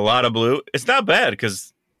in a lot of blue, it's not bad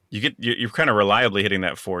because you're kind of reliably hitting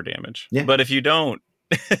that 4 damage. Yeah. But if you don't,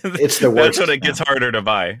 it's the worst. That's when it gets harder to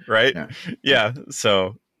buy, right? Yeah.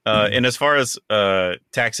 So. And as far as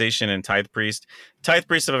Taxation and Tithe Priest, if I've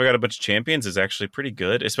got a bunch of champions, is actually pretty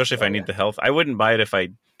good, especially if I need the health. I wouldn't buy it if I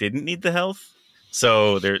didn't need the health.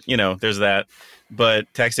 So there's that.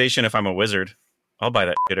 But Taxation, if I'm a wizard, I'll buy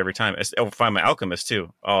that shit every time. If I'm an alchemist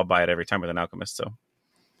too, I'll buy it every time with an alchemist. So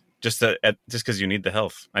just because you need the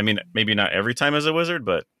health. I mean, maybe not every time as a wizard,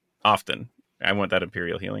 but often. I want that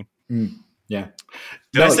Imperial healing. Yeah.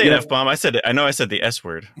 Did I say an F-bomb? I know I said the S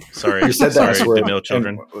word. Sorry. You said the S word. Mill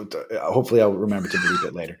children. Hopefully I'll remember to delete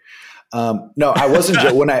it later. No, I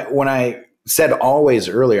wasn't. When I said always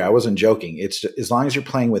earlier, I wasn't joking. It's as long as you're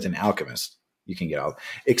playing with an alchemist, you can get all,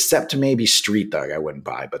 except maybe Street Thug I wouldn't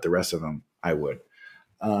buy, but the rest of them I would.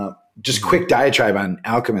 Just quick diatribe on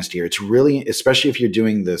alchemist here. It's really, especially if you're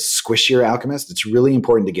doing the squishier alchemist, it's really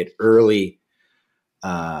important to get early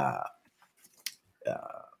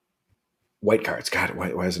white cards. God,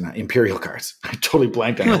 why is it not Imperial cards? I totally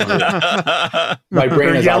blanked on it. My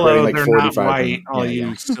brain is operating like 45. Not white. All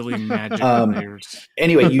you silly magic players.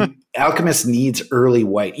 Anyway, alchemist needs early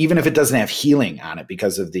white, even if it doesn't have healing on it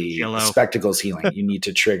because of the spectacles healing. You need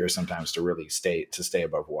to trigger sometimes to really stay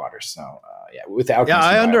above water. So with alchemist,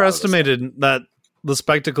 I underestimated that the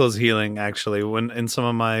spectacles healing actually when in some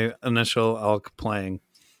of my initial alch playing.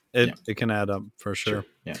 It can add up for sure.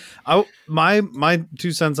 Yeah. My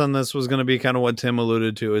 2 cents on this was going to be kind of what Tim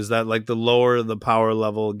alluded to, is that like the lower the power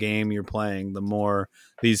level game you're playing, the more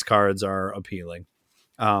these cards are appealing.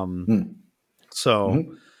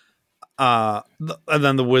 So, and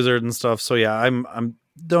then the wizard and stuff. So yeah, I'm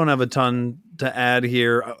don't have a ton to add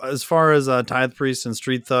here as far as Tithe Priest and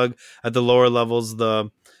Street Thug at the lower levels.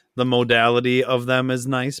 The modality of them is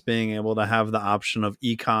nice, being able to have the option of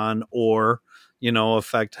econ or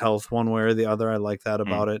affect health one way or the other. I like that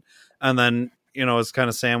about it. And then, as kind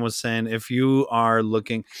of Sam was saying, if you are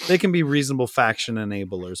looking, they can be reasonable faction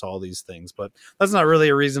enablers, all these things, but that's not really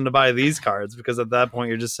a reason to buy these cards, because at that point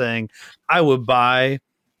you're just saying, I would buy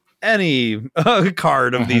any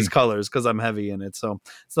card of these colors because I'm heavy in it. So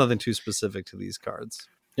it's nothing too specific to these cards.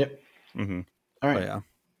 Yep. Mm-hmm. All right. Yeah.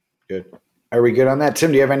 Good. Are we good on that? Tim,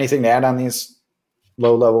 do you have anything to add on these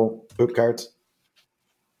low level poop cards?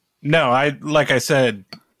 No, like I said,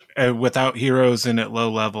 without heroes and at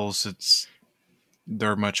low levels,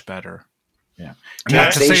 they're much better. Yeah,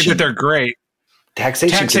 not to say that they're great.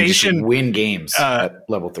 Taxation can just win games at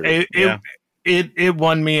level 3. It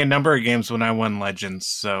won me a number of games when I won Legends.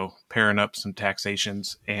 So pairing up some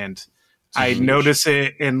Taxations, and I notice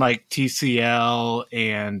it in like TCL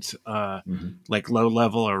and like low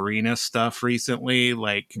level arena stuff recently.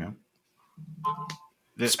 Like a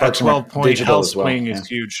 12-point health swing is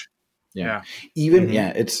huge. Yeah. Even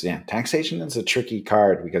Taxation is a tricky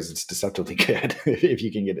card because it's deceptively good if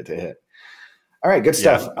you can get it to hit. All right, good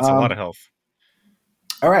stuff. It's a lot of health.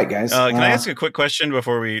 All right, guys. Can I ask a quick question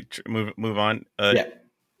before we move on? Yeah.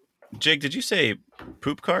 Jake, did you say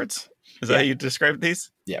poop cards? Is that how you described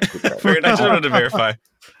these? Yeah, poop cards. I just wanted to verify.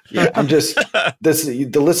 Yeah, I'm just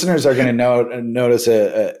the listeners are going to notice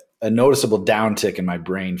a noticeable downtick in my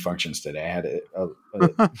brain functions today. I had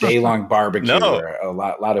a day-long barbecue where a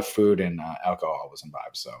lot of food and alcohol was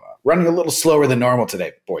imbibed. So running a little slower than normal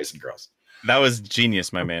today, boys and girls. That was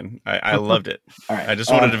genius, my man. I loved it. All right. I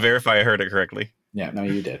just wanted to verify I heard it correctly. Yeah, no,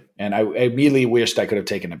 you did. And I immediately wished I could have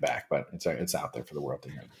taken it back, but it's out there for the world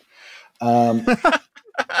to hear. All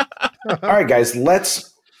right, guys,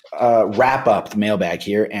 let's wrap up the mailbag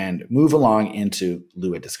here and move along into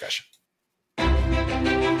Lua discussion.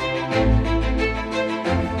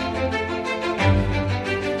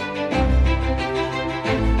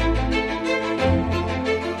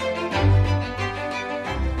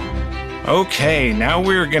 Okay, now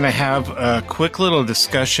we're going to have a quick little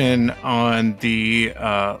discussion on the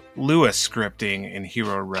Lua scripting in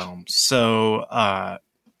Hero Realms. So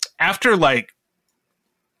after like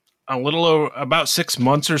a little over about 6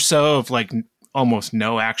 months or so of like almost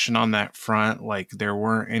no action on that front, like there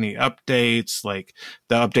weren't any updates, like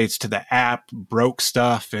the updates to the app broke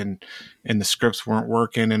stuff and the scripts weren't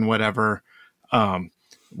working and whatever.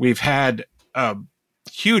 We've had a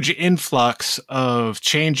huge influx of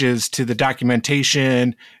changes to the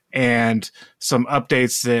documentation and some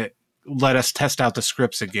updates that let us test out the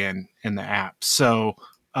scripts again in the app. So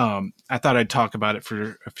I thought I'd talk about it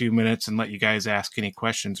for a few minutes and let you guys ask any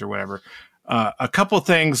questions or whatever. A couple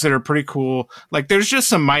things that are pretty cool. Like there's just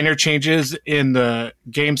some minor changes in the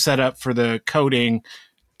game setup for the coding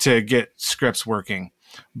to get scripts working,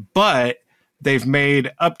 but they've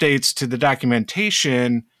made updates to the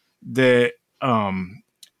documentation that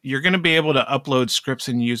you're going to be able to upload scripts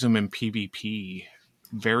and use them in PvP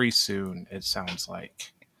very soon, it sounds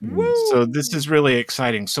like. Woo! So this is really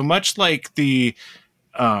exciting. So much like the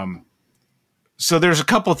so there's a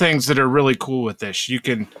couple things that are really cool with this. You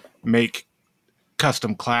can make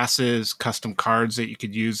custom classes, custom cards that you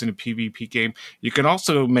could use in a PvP game. You can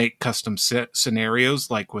also make custom scenarios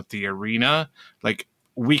like with the arena. Like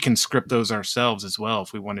we can script those ourselves as well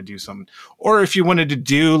if we want to do something. Or if you wanted to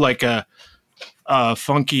do like a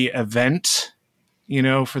funky event, you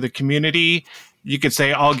know, for the community, you could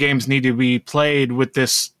say all games need to be played with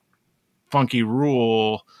this funky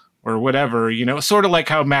rule or whatever, you know, sort of like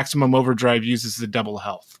how Maximum Overdrive uses the double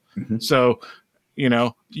health. Mm-hmm. So, you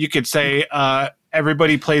know, you could say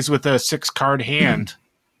everybody plays with a 6-card hand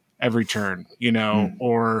every turn, you know,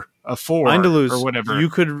 or a 4 or whatever. You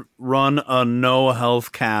could run a no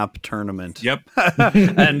health cap tournament. Yep.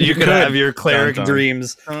 And you could have your cleric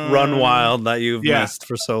dreams run wild that you've missed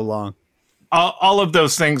for so long. All of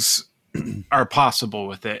those things are possible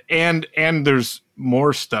with it. And there's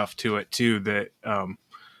more stuff to it too that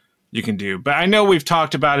you can do. But I know we've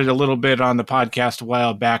talked about it a little bit on the podcast a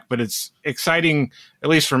while back, but it's exciting, at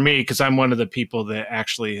least for me, because I'm one of the people that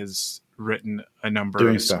actually has written a number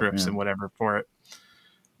of scripts and whatever for it.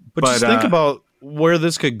 But just think about where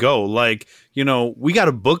this could go. Like, you know, we got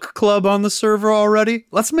a book club on the server already.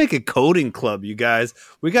 Let's make a coding club, you guys.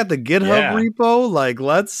 We got the GitHub repo. Like,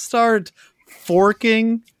 let's start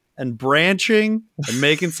forking and branching and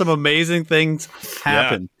making some amazing things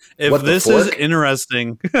happen. If this is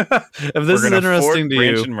interesting, if this is interesting to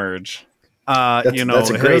you, and merge. You know, that's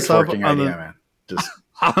a great forking idea, man. Just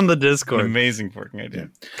on the Discord, amazing forking idea.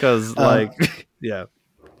 Because, like, yeah.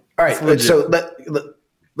 All right, so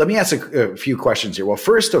let me ask a few questions here. Well,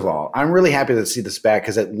 first of all, I'm really happy to see this back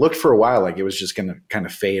because it looked for a while like it was just going to kind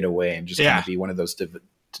of fade away and just kind of be one of those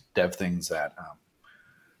dev things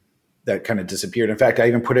that kind of disappeared. In fact, I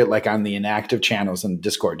even put it like on the inactive channels in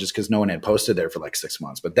Discord just because no one had posted there for like 6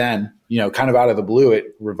 months. But then, you know, kind of out of the blue,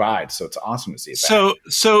 it revived. So it's awesome to see it back.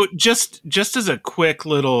 So just as a quick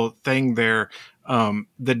little thing there,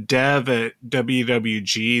 the dev at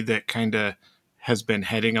WWG that kind of has been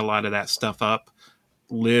heading a lot of that stuff up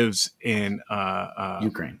lives in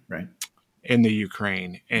Ukraine, right? In the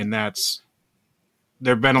Ukraine. And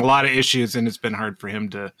there have been a lot of issues and it's been hard for him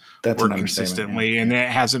to work consistently. And it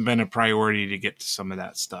hasn't been a priority to get to some of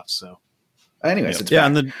that stuff. So anyways, it's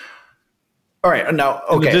back. All right. Now,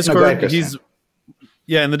 okay. In the Discord,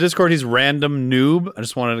 in the Discord, he's Random Noob. I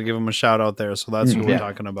just wanted to give him a shout out there. So that's who we're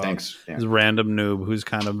talking about. Thanks. Yeah. He's Random Noob, who's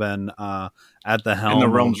kind of been at the helm in the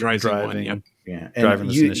Realms Rising driving, one. Yeah, and driving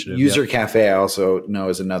this initiative. User Cafe, I also know,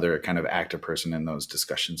 is another kind of active person in those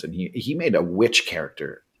discussions, and he made a witch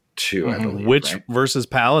character too. I believe witch right? versus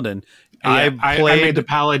paladin. Yeah, I made the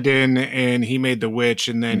paladin, and he made the witch,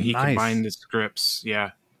 and then he combined the scripts.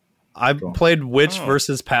 Yeah, I played Witch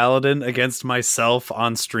versus Paladin against myself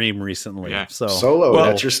on stream recently. Yeah. So solo,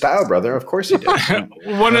 that's your style, brother. Of course you did.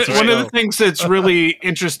 One of the things that's really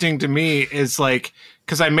interesting to me is like,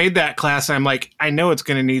 because I made that class, I'm like, I know it's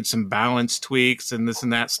going to need some balance tweaks and this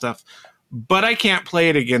and that stuff, but I can't play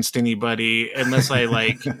it against anybody unless I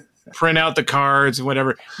like print out the cards and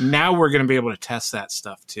whatever. Now we're going to be able to test that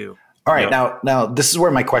stuff too. All right. Now this is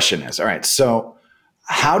where my question is. All right. So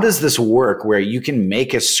how does this work where you can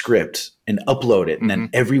make a script and upload it and then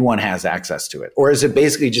everyone has access to it? Or is it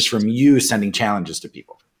basically just from you sending challenges to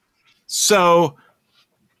people? So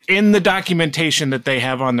in the documentation that they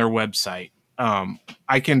have on their website,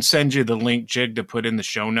 I can send you the link, Jig, to put in the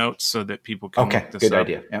show notes so that people can look this good up.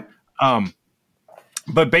 idea. Yep.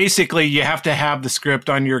 But basically you have to have the script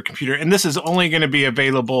on your computer, and this is only going to be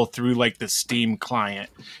available through like the Steam client,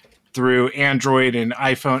 through Android and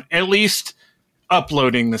iPhone, at least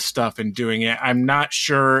uploading the stuff and doing it. I'm not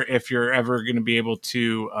sure if you're ever going to be able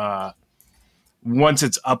to, once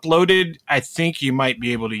it's uploaded, I think you might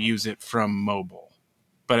be able to use it from mobile,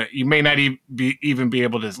 but you may not even be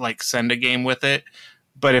able to like send a game with it.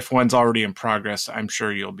 But if one's already in progress, I'm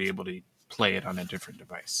sure you'll be able to play it on a different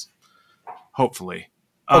device. Hopefully.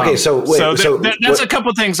 Okay. That's a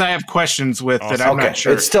couple things I have questions with that I'm not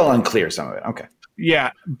sure. It's still unclear, some of it. Okay.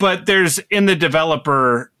 Yeah. But there's in the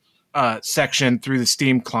developer section through the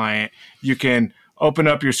Steam client, you can open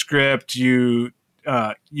up your script, you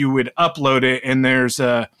would upload it, and there's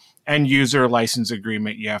a end user license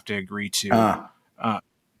agreement you have to agree to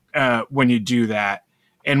when you do that.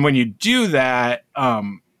 And when you do that,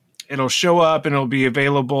 it'll show up and it'll be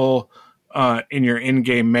available in your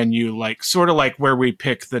in-game menu, like sort of like where we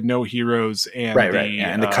pick the no heroes and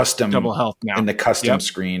and the custom double health now, and the custom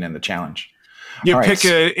screen and the challenge. You pick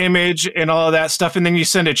an image and all of that stuff, and then you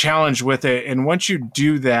send a challenge with it. And once you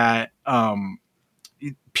do that,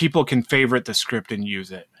 people can favorite the script and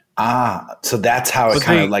use it. So that's how it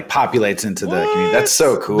kind of like populates into the community. That's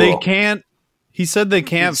so cool. They can't. He said they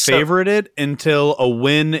can't favorite it until a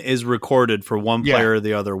win is recorded for one player or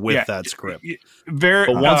the other with that script. But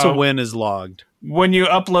once a win is logged. When you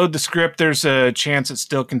upload the script, there's a chance it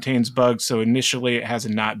still contains bugs. So initially it has a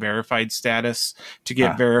not verified status. To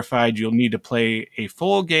get verified, you'll need to play a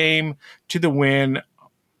full game to the win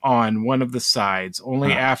on one of the sides.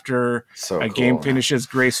 Only after game finishes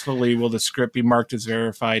gracefully will the script be marked as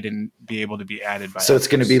verified and be able to be added by So it's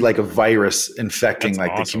going to be like a virus infecting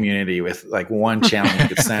the community with like one challenge you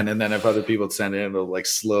could send, and then if other people send it, it'll like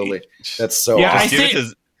slowly. That's so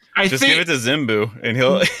awesome. Just give it to Zimbu and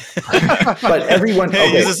he'll. But everyone,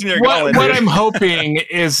 what I'm hoping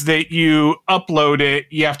is that you upload it.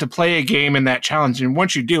 You have to play a game in that challenge, and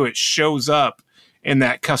once you do, it shows up in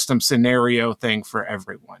that custom scenario thing for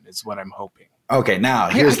everyone. Is what I'm hoping. Okay, now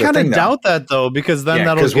here's the thing. I kind of doubt that though, because then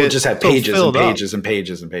that'll we'll just have pages and pages and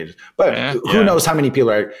pages and pages. But who knows how many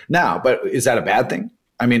people are now? But is that a bad thing?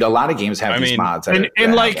 I mean, a lot of games have these mods. And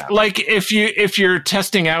if you're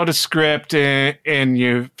testing out a script and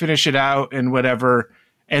you finish it out and whatever,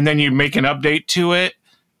 and then you make an update to it,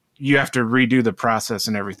 you have to redo the process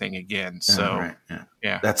and everything again. So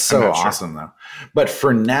that's so awesome though. But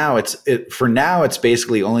for now, it's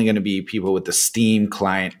basically only going to be people with the Steam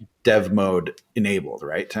client dev mode enabled,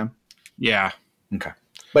 right, Tim? Yeah. Okay.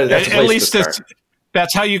 But that's at least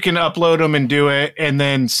that's how you can upload them and do it, and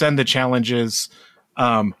then send the challenges.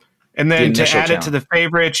 And then to add it to the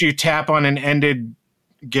favorites, you tap on an ended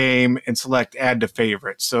game and select add to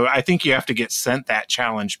favorites. So I think you have to get sent that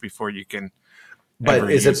challenge before you can.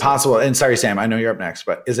 But is it possible? And sorry, Sam, I know you're up next,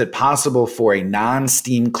 but is it possible for a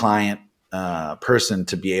non-Steam client person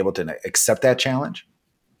to be able to accept that challenge?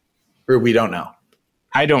 Or we don't know?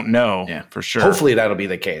 I don't know for sure. Hopefully that'll be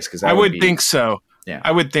the case, because I would think so. Yeah,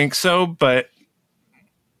 I would think so, but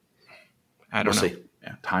I don't know. See.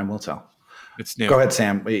 Yeah, time will tell. It's new. Go ahead,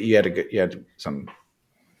 Sam. You had some.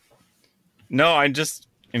 No, I just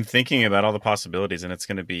am thinking about all the possibilities, and it's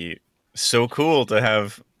going to be so cool to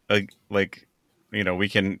have we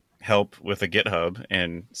can help with a GitHub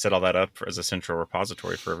and set all that up as a central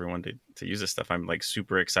repository for everyone to use this stuff. I'm like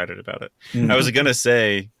super excited about it. Mm-hmm. I was going to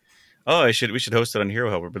say, we should host it on Hero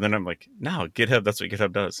Helper, but then I'm like, no, GitHub, that's what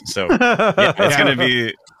GitHub does. So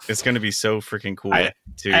it's going to be so freaking cool. I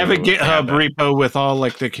have a GitHub repo with all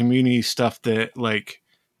like the community stuff that like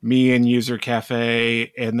me and User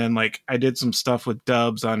Cafe, and then like I did some stuff with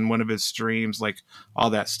Dubs on one of his streams, like all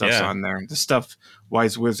that stuff's on there. The stuff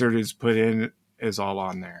Wise Wizard has put in is all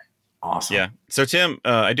on there. Awesome. Yeah. So Tim,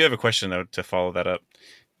 I do have a question though to follow that up.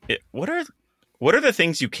 What are the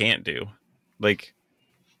things you can't do? Like,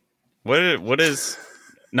 what is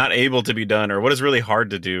not able to be done, or what is really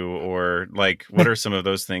hard to do, or like what are some of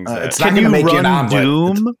those things? It's not going to make you an omelet.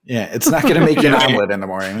 Doom? It's not going to make you an omelet in the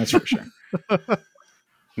morning. That's for sure.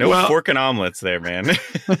 No fork and omelets there, man.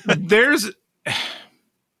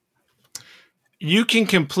 You can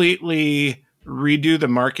completely redo the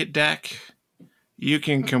market deck. You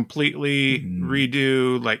can completely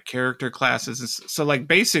redo like character classes. So like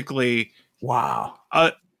basically, wow.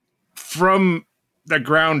 From the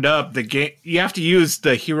ground up, the game, you have to use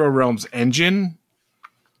the Hero Realms engine.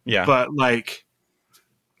 Yeah. But like,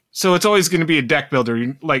 so it's always going to be a deck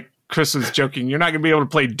builder. Like Chris was joking, you're not going to be able to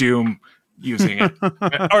play Doom using it.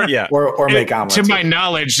 Or make omelets. To my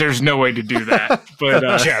knowledge, there's no way to do that.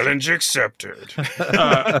 But challenge accepted.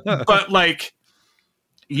 But like,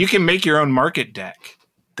 you can make your own market deck.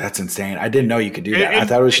 That's insane. I didn't know you could do that. I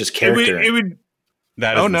thought it was just character.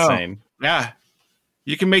 That is insane. Yeah.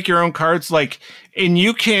 You can make your own cards, and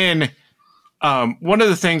you can, one of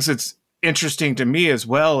the things that's interesting to me as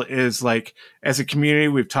well is like, as a community,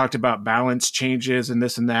 we've talked about balance changes and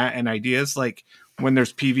this and that and ideas. Like when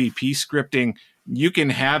there's PvP scripting, you can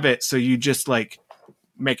have it. So you just like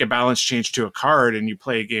make a balance change to a card and you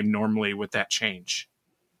play a game normally with that change.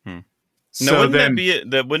 So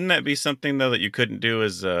wouldn't that be something though that you couldn't do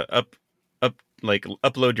is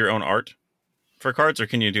upload your own art for cards, or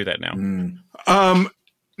can you do that now?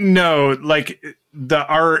 No, like the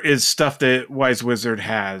art is stuff that Wise Wizard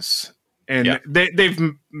has, and they've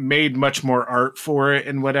made much more art for it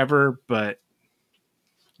and whatever. But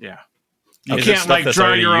you can't like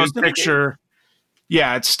draw your own picture.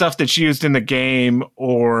 Yeah, it's stuff that's used in the game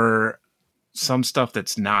or some stuff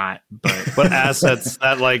that's not, but assets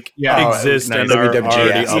that exist and are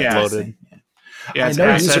already uploaded. Yeah, I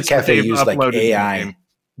know User Cafe used like AI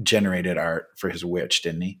generated art for his Witch,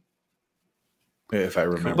 didn't he? If I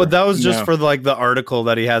remember, but that was just for like the article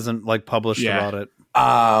that he hasn't like published about it.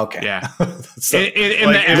 Okay. Yeah. So,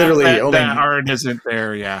 literally, that art isn't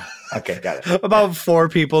there. Yeah. Okay, got it. About 4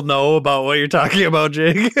 people know about what you're talking about,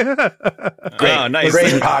 Jake. Nice.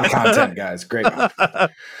 Great pod content, guys. Great pod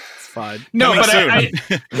content. Fine. No, but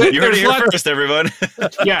you heard it here first, everyone.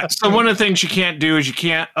 Yeah. So one of the things you can't do is you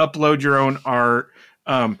can't upload your own art.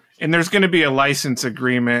 And there's going to be a license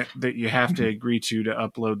agreement that you have to agree to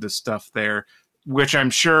upload the stuff there, which I'm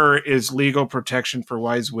sure is legal protection for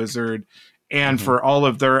Wise Wizard and for all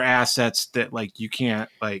of their assets that like you can't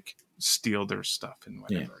like steal their stuff and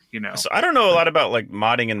whatever, you know. So I don't know a lot about like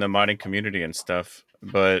modding in the modding community and stuff,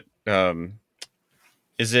 but are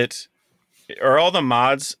all the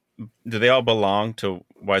mods, do they all belong to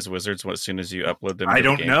Wise Wizards as soon as you upload them? I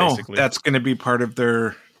don't know. Basically? That's going to be part of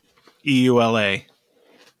their EULA.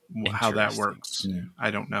 How that works. Yeah.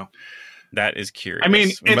 I don't know. That is curious. I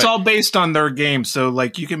mean, it's all based on their game. So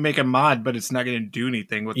like you can make a mod, but it's not going to do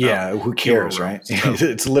anything with who cares, right? So.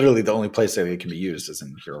 It's literally the only place that it can be used is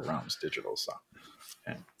in Hero Realms digital. So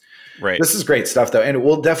right. This is great stuff though. And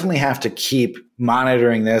we'll definitely have to keep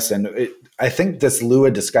monitoring this. And I think this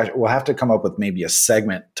Lua discussion, we'll have to come up with maybe a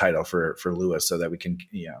segment title for Lua so that we can,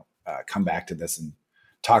 come back to this and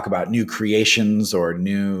talk about new creations or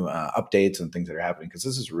new updates and things that are happening, because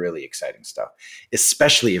this is really exciting stuff,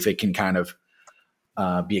 especially if it can kind of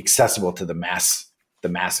be accessible to the masses,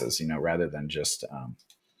 rather than just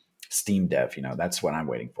Steam dev. That's what I'm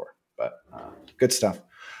waiting for. But good stuff.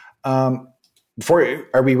 Are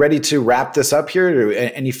we ready to wrap this up here?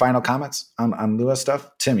 Any final comments on Lua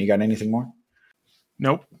stuff? Tim, you got anything more?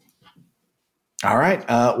 Nope. All right.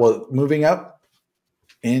 Well, moving up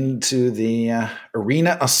into the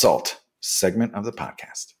Arena Assault segment of the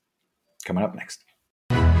podcast. Coming up next.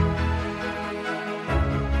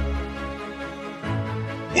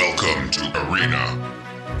 Welcome to Arena.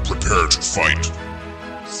 Prepare to fight.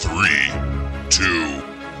 3, 2,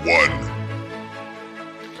 1.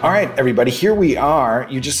 All right, everybody, here we are.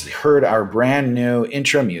 You just heard our brand new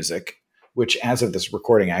intro music, which as of this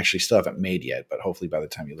recording, I actually still haven't made yet, but hopefully by the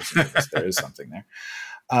time you listen to this, there is something there.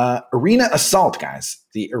 Arena Assault, guys.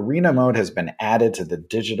 The Arena mode has been added to the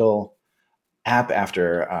digital app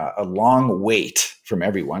after a long wait from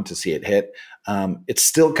everyone to see it hit. It's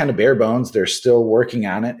still kind of bare bones. They're still working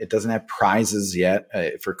on it. It doesn't have prizes yet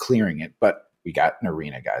for clearing it, but we got an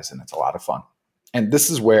Arena, guys, and it's a lot of fun. And this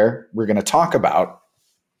is where we're going to talk about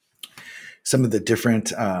some of the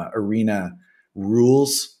different Arena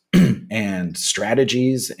rules and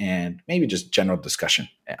strategies, and maybe just general discussion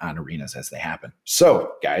on arenas as they happen.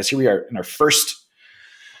 So, guys, here we are in our first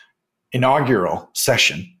inaugural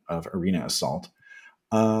session of Arena Assault.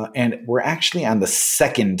 And we're actually on the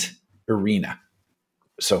second arena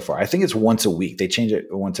so far. I think it's once a week. They change it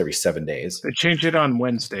once every 7 days. They change it on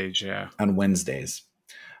Wednesdays, yeah. On Wednesdays.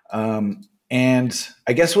 And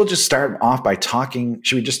I guess we'll just start off by talking.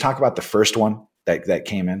 Should we just talk about the first one that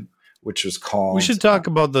came in, which was called? We should talk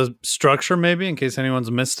about the structure, maybe, in case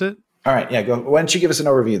anyone's missed it. All right, yeah. Go. Why don't you give us an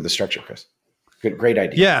overview of the structure, Chris? Great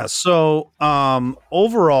idea. Yeah. So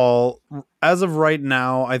overall, as of right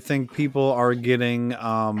now, I think people are getting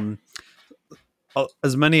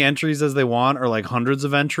as many entries as they want, or like hundreds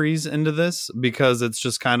of entries into this, because it's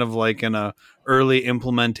just kind of like in a early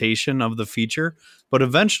implementation of the feature. But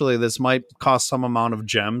eventually this might cost some amount of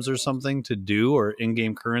gems or something to do, or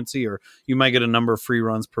in-game currency, or you might get a number of free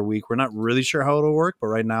runs per week. We're not really sure how it'll work, but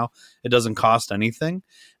right now it doesn't cost anything.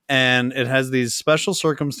 And it has these special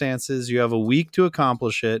circumstances. You have a week to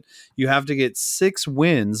accomplish it. You have to get 6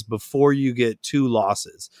 wins before you get 2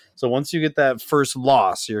 losses. So once you get that first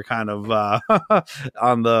loss, you're kind of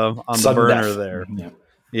on the burner death there. Yeah.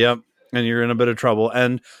 Yep. And you're in a bit of trouble.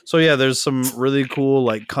 And so, yeah, there's some really cool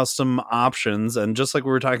like custom options. And just like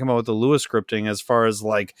we were talking about with the Lua scripting, as far as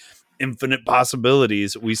like infinite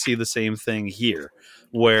possibilities, we see the same thing here,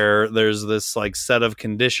 where there's this like set of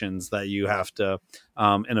conditions that you have to,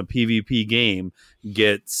 in a PvP game,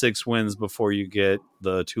 get 6 wins before you get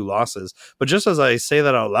the 2 losses. But just as I say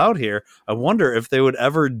that out loud here, I wonder if they would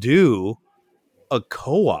ever do a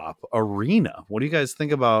co-op arena. What do you guys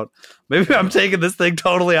think about? Maybe I'm taking this thing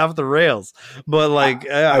totally off the rails, but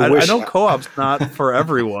like I know co-op's not for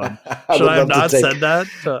everyone. Should I have not said that?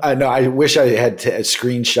 I know. I wish I had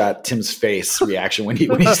screenshot Tim's face reaction when he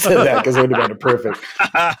said that, because it would have been perfect.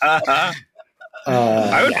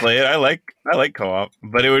 I would play it. I like co-op,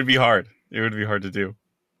 but it would be hard. It would be hard to do.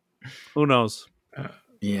 Who knows?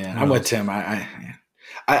 I'm with Tim.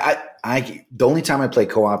 The only time I play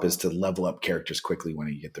co-op is to level up characters quickly when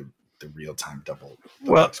you get the real time double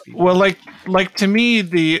XP. Well, like to me,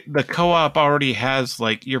 the co-op already has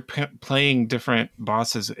like you're playing different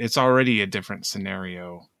bosses. It's already a different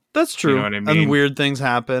scenario. That's true. You know what I mean? And weird things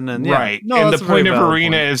happen, and right. No, and the point of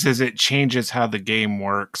arena is it changes how the game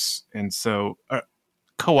works, and so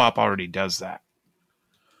co-op already does that.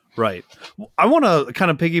 Right. I want to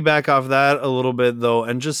kind of piggyback off that a little bit, though,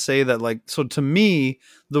 and just say that, like, so to me,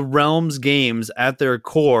 the Realms games at their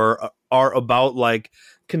core are about like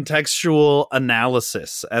contextual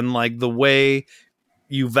analysis, and like the way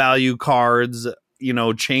you value cards, you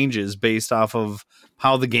know, changes based off of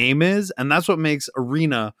how the game is. And that's what makes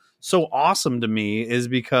Arena so awesome to me, is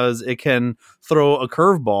because it can throw a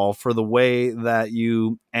curveball for the way that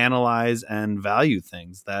you analyze and value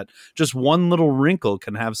things. That just one little wrinkle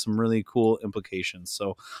can have some really cool implications.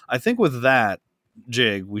 So I think with that,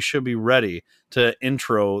 Jig, we should be ready to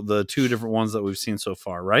intro the 2 different ones that we've seen so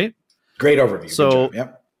far, right? Great overview. So,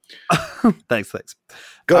 yep. thanks.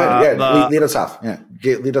 Go ahead. Lead us off. Yeah,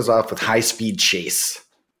 lead us off with High Speed Chase.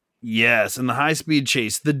 Yes, in the High Speed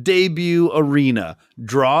Chase, the debut arena,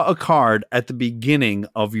 draw a card at the beginning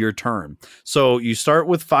of your turn. So you start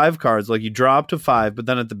with 5 cards, like you draw up to 5, but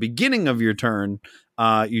then at the beginning of your turn,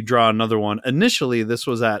 you draw another one. Initially, this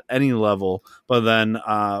was at any level, but then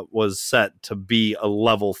was set to be a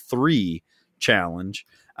level 3 challenge.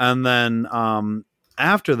 And then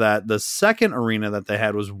after that, the second arena that they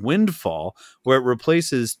had was Windfall, where it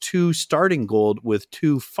replaces 2 starting gold with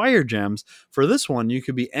 2 fire gems. For this one, you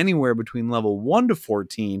could be anywhere between level 1 to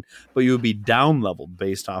 14, but you would be down leveled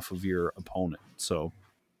based off of your opponent. So,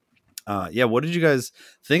 what did you guys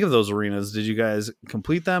think of those arenas? Did you guys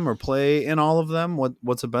complete them or play in all of them?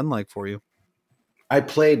 What's it been like for you? I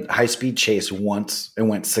played High Speed Chase once and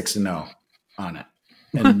went 6-0 on it.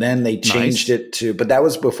 And then they changed it to, but that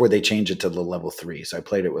was before they changed it to the level 3. So I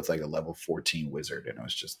played it with like a level 14 wizard, and it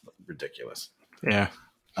was just ridiculous. Yeah.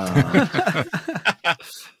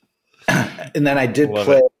 And then I did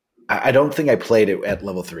play. I don't think I played it at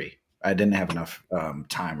level 3. I didn't have enough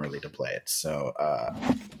time really to play it. So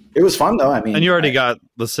it was fun though. I mean, and you already got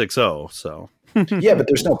the 6-0, so yeah, but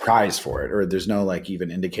there's no prize for it, or there's no like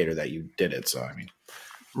even indicator that you did it. So I mean,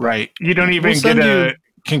 right? You don't even get a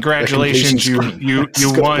congratulations, you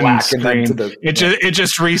won screen. It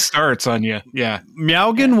just restarts on you. Yeah.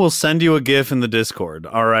 Meowgan will send you a GIF in the Discord.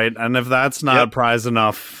 All right. And if that's not prize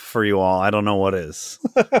enough for you all, I don't know what is.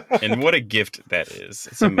 And what a gift that is.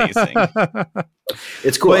 It's amazing.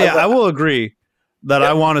 It's cool. But yeah, I will agree that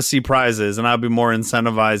I want to see prizes, and I'd be more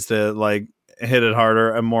incentivized to like hit it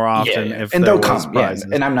harder and more often if and there they'll was come. prizes.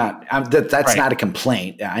 Yeah. And that's not a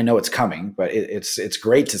complaint. I know it's coming, but it's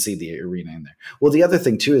great to see the arena in there. Well, the other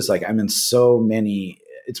thing too is like I'm in so many.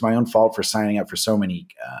 It's my own fault for signing up for so many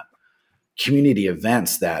community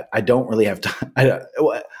events that I don't really have time. I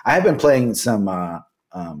have been playing some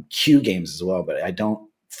queue games as well, but I don't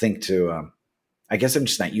think to. I guess I'm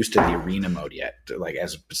just not used to the arena mode yet, like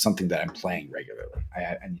as something that I'm playing regularly.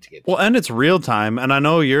 I need to get. Well, and it's real time, and I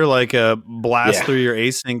know you're like a blast through your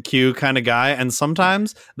async queue kind of guy, and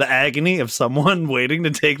sometimes the agony of someone waiting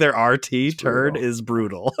to take their RT turn is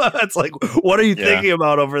brutal. It's like, what are you thinking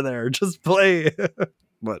about over there? Just play.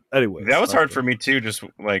 But anyway, that was hard for me too. Just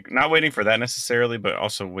like not waiting for that necessarily, but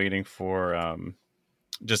also waiting for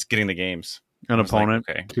just getting the games. An opponent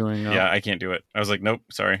queuing up. Yeah, I can't do it. I was like, nope,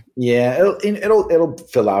 sorry. Yeah, it'll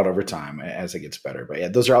fill out over time as it gets better. But yeah,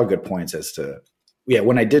 those are all good points as to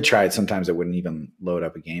when I did try it, sometimes it wouldn't even load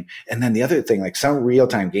up a game. And then the other thing, like some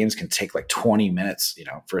real-time games can take like 20 minutes,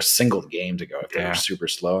 for a single game to go if they're super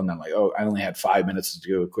slow. And then like, oh, I only had 5 minutes to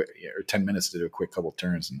do a quick or 10 minutes to do a quick couple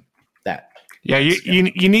turns and that. Yeah,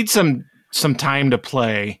 you need some time to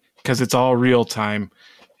play because it's all real time.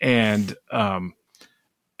 And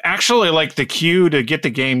actually, like the queue to get the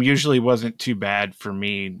game usually wasn't too bad for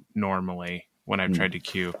me normally when I've tried to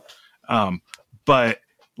queue. But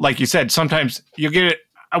like you said, sometimes you get it.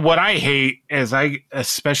 What I hate is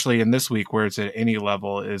especially in this week where it's at any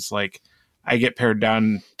level, is like I get paired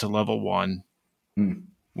down to level 1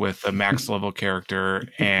 with a max level character,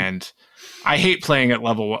 and I hate playing at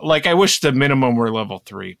level 1. Like I wish the minimum were level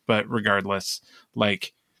 3, but regardless,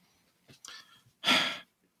 like,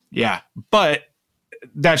 yeah, but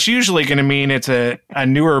that's usually going to mean it's a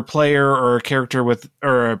newer player or a character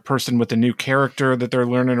or a person with a new character that they're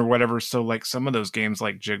learning or whatever. So like some of those games,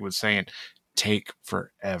 like Jig was saying, take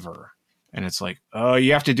forever. And it's like, oh,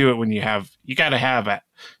 you have to do it when you got to have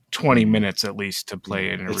 20 minutes at least to play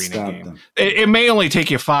an arena game. It may only take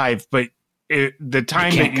you 5, but the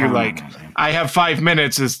time that you like, I have 5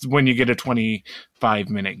 minutes is when you get a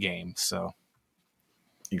 25-minute game. So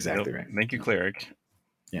exactly right. Thank you, Cleric.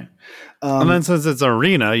 Yeah. And then since it's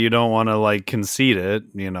arena, you don't want to like concede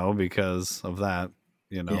it, because of that,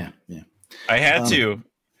 Yeah. I had to.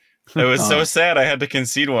 It was so sad. I had to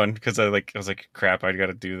concede one because I was like, crap, I got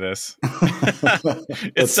to do this.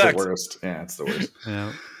 It sucked. The worst. Yeah, it's the worst.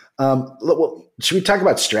 Yeah. Well, should we talk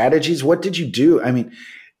about strategies? What did you do? I mean,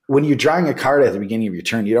 when you're drawing a card at the beginning of your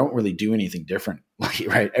turn, you don't really do anything different,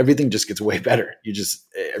 right? Everything just gets way better.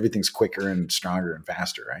 Everything's quicker and stronger and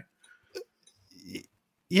faster, right?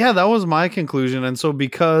 Yeah, that was my conclusion. And so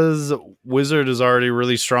because Wizard is already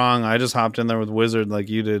really strong, I just hopped in there with Wizard like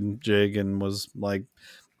you did, Jig, and was like,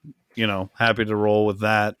 happy to roll with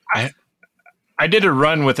that. I did a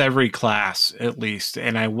run with every class at least,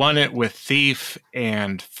 and I won it with Thief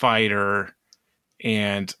and Fighter,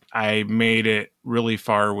 and I made it really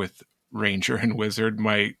far with Ranger and Wizard.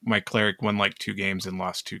 My Cleric won like 2 games and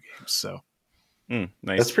lost 2 games. So nice.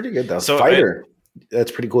 That's pretty good though. So Fighter,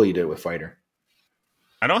 that's pretty cool you did it with Fighter.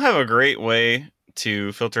 I don't have a great way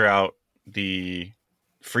to filter out the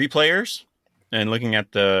free players and looking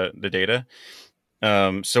at the data.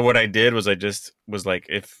 So what I did was I just was like,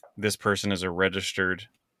 if this person is a registered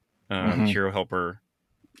Hero Helper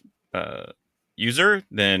user,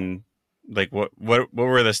 then like what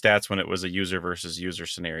were the stats when it was a user versus user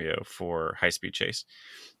scenario for High Speed Chase?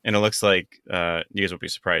 And it looks like you guys will be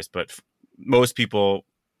surprised, but most people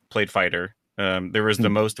played Fighter. There was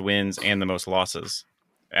the most wins and the most losses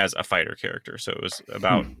as a fighter character. So it was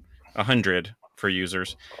about 100 for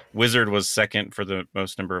users. Wizard was second for the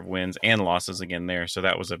most number of wins and losses again there. So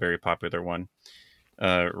that was a very popular one.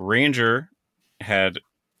 Ranger had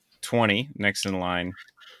 20 next in line,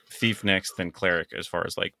 Thief next, then Cleric as far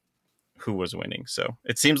as like who was winning. So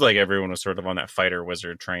it seems like everyone was sort of on that fighter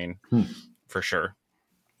wizard train for sure.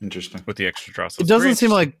 Interesting. With the extra draw. So it doesn't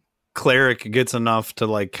seem like Cleric gets enough to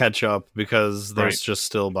like catch up because there's just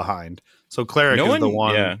still behind. So Cleric is the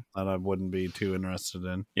one that I wouldn't be too interested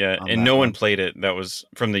in. Yeah, and no one played it. That was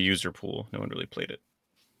from the user pool. No one really played it.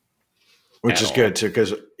 Which is good, too,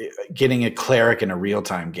 because getting a Cleric in a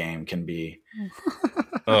real-time game can be...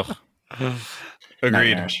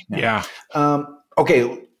 Agreed. Yeah.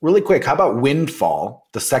 Okay, really quick. How about Windfall,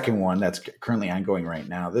 the second one that's currently ongoing right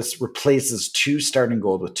now? This replaces 2 starting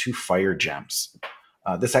gold with 2 fire gems.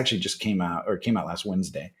 This actually just came out last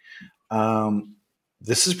Wednesday.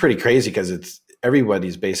 This is pretty crazy because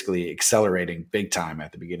everybody's basically accelerating big time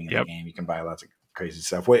at the beginning of the game. You can buy lots of crazy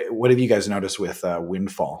stuff. What have you guys noticed with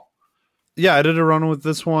Windfall? Yeah, I did a run with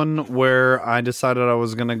this one where I decided I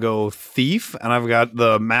was going to go Thief, and I've got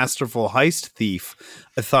the Masterful Heist Thief.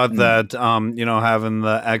 I thought that, having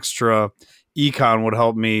the extra econ would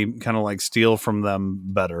help me kind of like steal from them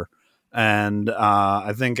better. And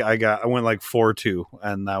I think I went like 4-2,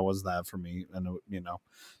 and that was that for me. And,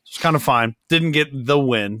 it's kind of fine. Didn't get the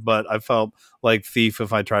win, but I felt like Thief,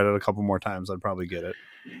 if I tried it a couple more times, I'd probably get it.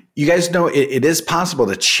 You guys know it is possible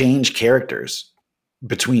to change characters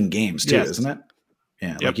between games too, isn't it?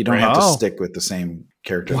 Yeah, like you don't have to stick with the same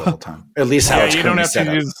character the whole time. At least how it's you don't have to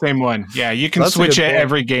do the same one. Yeah, you can switch it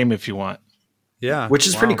every game if you want. Yeah, which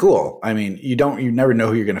is pretty cool. I mean, you never know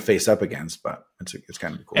who you're going to face up against, but it's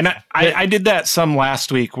kind of cool. And I did that some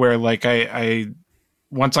last week where like I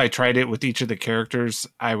once I tried it with each of the characters,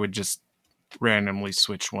 I would just randomly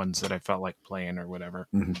switch ones that I felt like playing or whatever.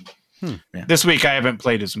 Mm-hmm. Yeah. This week I haven't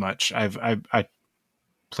played as much. I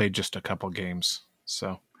played just a couple games.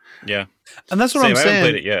 So yeah, and that's what I'm saying. I haven't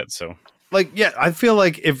played it yet, so. Like, yeah, I feel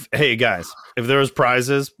like if there was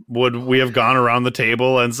prizes, would we have gone around the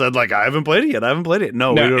table and said, like, I haven't played it yet? I haven't played it.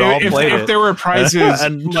 No, we would all play it. If there were prizes,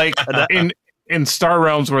 and like in Star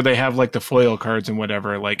Realms where they have like the foil cards and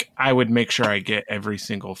whatever, like I would make sure I get every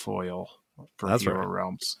single foil for Hero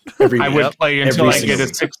Realms. I would play until I get a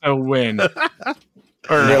 6-0 win.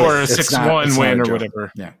 Or a 6-1 win or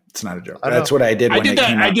whatever. Yeah, it's not a joke. That's what I did. I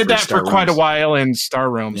did that for quite a while in Star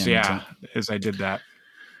Realms. Yeah, as I did that.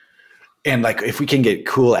 And like, if we can get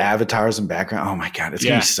cool avatars and background, oh my god, it's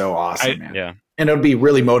gonna be so awesome, man. Yeah, and it'll be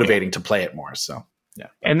really motivating to play it more. So yeah,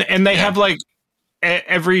 and they have like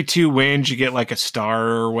every 2 wins you get like a star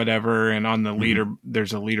or whatever, and on the leader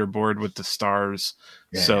there's a leaderboard with the stars.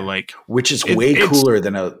 Yeah. So like, which is way cooler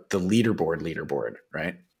than the leaderboard,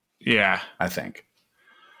 right? Yeah, I think.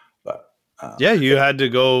 But yeah, you had to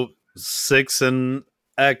go 6 and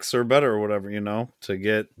X or better or whatever, to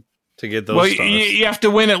get those stars. You have to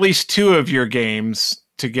win at least 2 of your games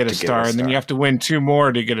to get a star, and then you have to win 2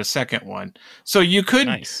 more to get a second one. So you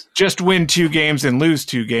could just win 2 games and lose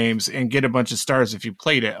 2 games and get a bunch of stars if you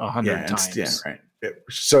played it 100 times. Yeah, right.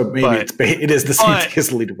 So maybe it is the same thing as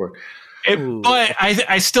the leaderboard. But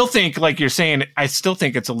I still think, like you're saying, I still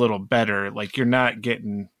think it's a little better. Like you're not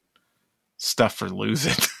getting stuff for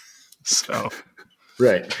losing. So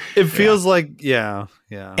right. It feels like, yeah.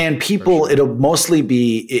 And people, it'll mostly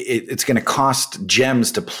be, it's going to cost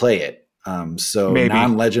gems to play it. So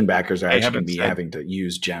non-legend backers are actually going to be having to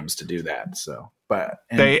use gems to do that. So, but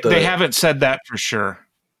they haven't said that for sure.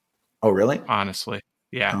 Oh, really? Honestly.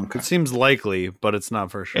 Yeah. Okay. It seems likely, but it's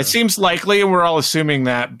not for sure. It seems likely, and we're all assuming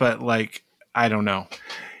that, but like, I don't know.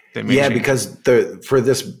 Because for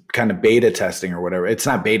this kind of beta testing or whatever, it's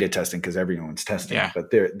not beta testing because everyone's testing it,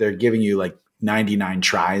 but they're giving you like 99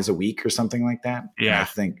 tries a week or something like that. Yeah. And I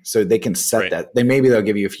think so they can set that. They'll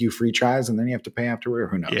give you a few free tries and then you have to pay afterward, or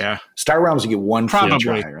who knows? Yeah. Star Realms, you get 1 free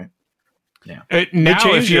try, right? Yeah. Now,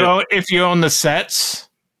 if you own the sets,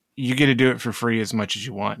 you get to do it for free as much as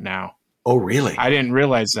you want now. Oh, really? I didn't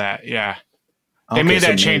realize that. Yeah. They made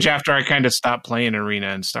that change after I kind of stopped playing Arena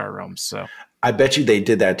and Star Realms. So I bet you they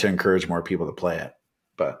did that to encourage more people to play it.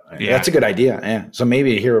 But that's a good idea. Yeah. So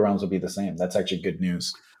maybe Hero Realms will be the same. That's actually good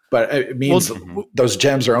news. But it means those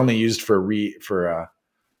gems are only used maybe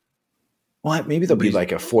there'll be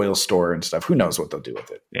like a foil store and stuff. Who knows what they'll do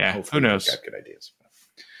with it? Yeah, hopefully who knows? Got good ideas.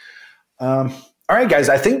 All right, guys,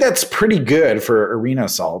 I think that's pretty good for Arena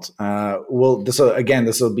Assault. This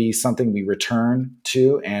will be something we return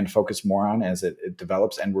to and focus more on as it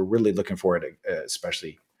develops, and we're really looking forward to,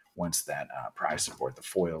 especially once that prize support, the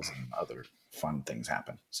foils and other fun things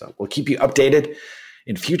happen. So we'll keep you updated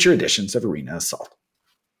in future editions of Arena Assault.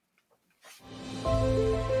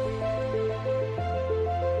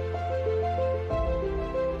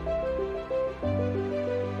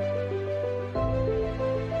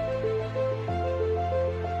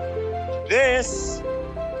 This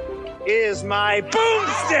is my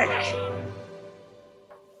boomstick!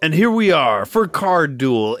 And here we are for Card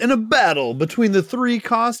Duel in a battle between the 3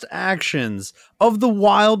 cost actions of the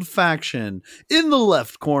Wild faction. In the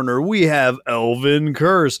left corner, we have Elven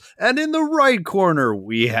Curse, and in the right corner,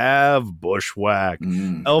 we have Bushwhack.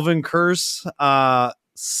 Elven Curse,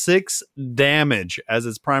 6 damage as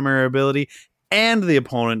its primary ability, and the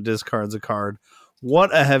opponent discards a card.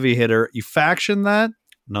 What a heavy hitter. You faction that,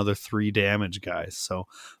 another 3 damage, guys. So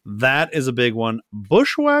that is a big one.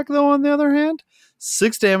 Bushwhack, though, on the other hand,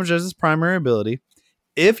 6 damage as its primary ability.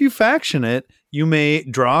 If you faction it, you may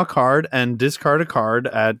draw a card and discard a card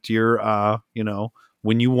at your,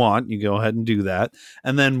 when you want. You go ahead and do that.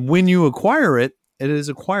 And then when you acquire it, it is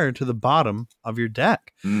acquired to the bottom of your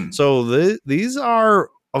deck. So these are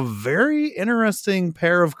a very interesting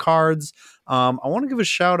pair of cards. I want to give a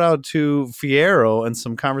shout out to Fierro and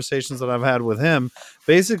some conversations that I've had with him.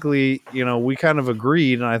 Basically, we kind of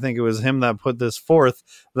agreed, and I think it was him that put this forth,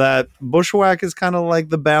 that Bushwhack is kind of like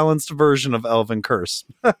the balanced version of Elven Curse.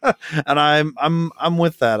 And I'm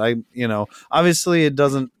with that. Obviously it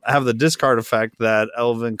doesn't have the discard effect that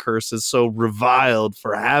Elven Curse is so reviled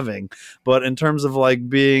for having, but in terms of like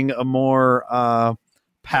being a more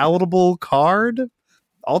palatable card,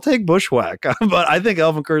 I'll take Bushwhack, but I think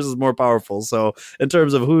Elven Curse is more powerful. So in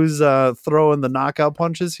terms of who's throwing the knockout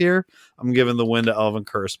punches here, I'm giving the win to Elven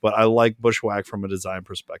Curse, but I like Bushwhack from a design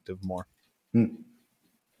perspective more.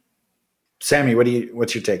 Sammy,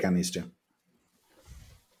 what's your take on these two?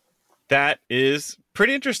 That is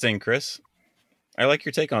pretty interesting, Chris. I like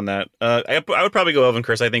your take on that. I would probably go Elven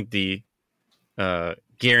Curse. I think the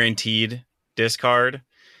guaranteed discard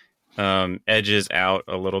edges out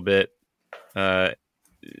a little bit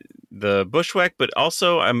the Bushwhack, but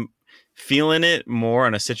also I'm feeling it more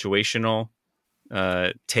on a situational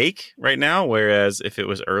take right now, whereas if it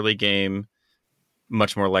was early game,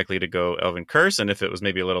 much more likely to go Elven Curse, and if it was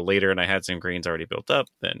maybe a little later and I had some greens already built up,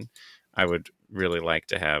 then I would really like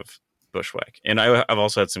to have Bushwhack. And I've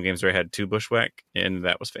also had some games where I had 2 Bushwhack, and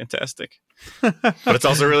that was fantastic. But it's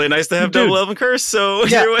also really nice to have double Elven Curse, so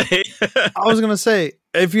either way. I was going to say,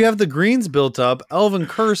 if you have the greens built up, Elven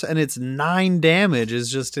Curse and it's 9 damage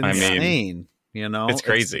is just insane. It's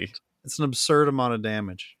crazy. It's an absurd amount of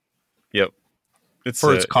damage. Yep.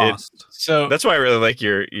 For its cost. So that's why I really like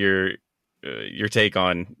your take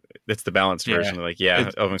on it's the balanced version.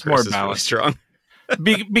 Elven Curse is really strong.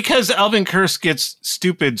 Because Elven Curse gets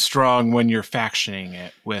stupid strong when you're factioning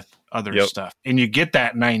it with other stuff, and you get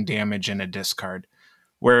that 9 damage in a discard.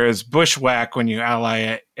 Whereas Bushwhack, when you ally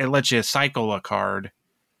it, it lets you cycle a card,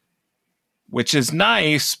 which is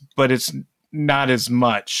nice, but it's not as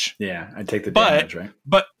much. Yeah, I take the damage, right?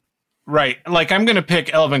 Right, like I'm going to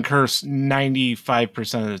pick Elven Curse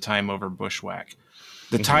 95% of the time over Bushwhack.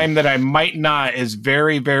 The time that I might not is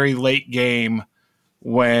very, very late game,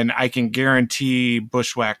 when I can guarantee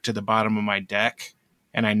Bushwhack to the bottom of my deck,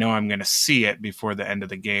 and I know I'm going to see it before the end of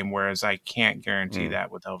the game, whereas I can't guarantee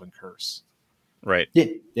that with Elven Curse. Right.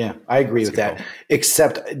 Yeah, I agree with that.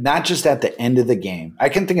 Except not just at the end of the game. I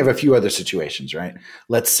can think of a few other situations, right?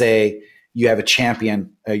 Let's say you have a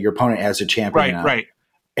champion, your opponent has a champion, right,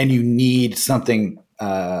 and you need something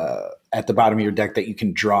at the bottom of your deck that you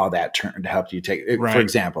can draw that turn to help you take. For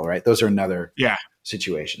example, right? Those are another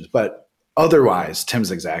situations, but. Otherwise, Tim's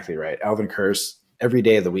exactly right. Elven Curse, every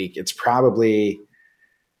day of the week, it's probably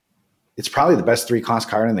the best 3-cost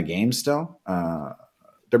card in the game still.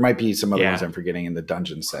 There might be some other ones I'm forgetting in the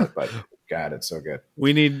dungeon set, but God, it's so good.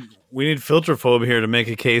 We need Filterphobe here to make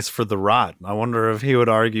a case for the Rot. I wonder if he would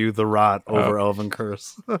argue the Rot over Elven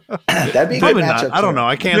Curse. That'd be a good matchup. I don't know.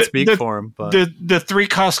 I can't speak for him. But the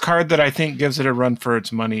 3-cost card that I think gives it a run for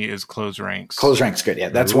its money is Close Ranks. Close Ranks, good. Yeah,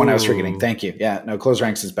 that's one I was forgetting. Thank you. Yeah, no, Close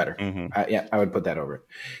Ranks is better. I would put that over it.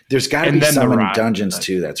 There's got to be some in dungeons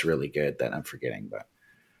too that's really good that I'm forgetting, but.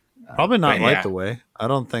 Probably not Light the Way. I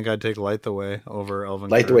don't think I'd take Light the Way over Elven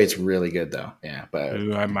Curse. Light the Way's really good though. Yeah, but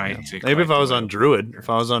I might take maybe if I was on Druid. If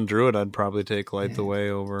I was on Druid, I'd probably take Light the Way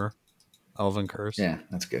over Elven Curse. Yeah,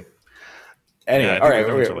 that's good. Anyway, all right,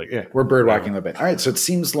 we're bird walking a little bit. All right, so it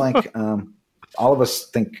seems like all of us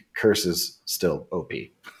think Curse is still OP.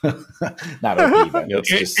 Not OP, but it's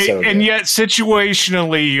just so and yet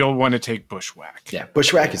situationally you'll want to take Bushwhack. Yeah,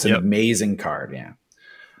 Bushwhack is an amazing card. Yeah,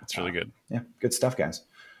 it's really good. Yeah, good stuff, guys.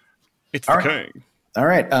 It's the king. All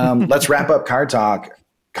right. Let's wrap up Card Talk,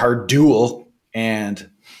 Card Duel,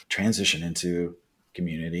 and transition into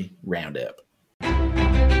Community Roundup. All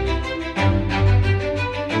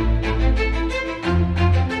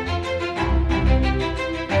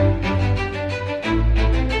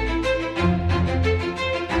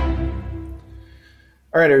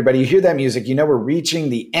right, everybody, you hear that music. You know we're reaching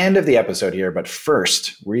the end of the episode here, but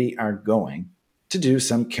first we are going to do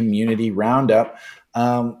some Community Roundup.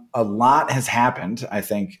 A lot has happened, I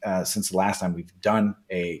think, since the last time we've done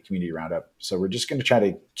a Community Roundup. So we're just going to try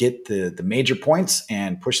to get the major points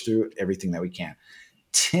and push through everything that we can.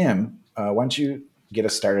 Tim, why don't you get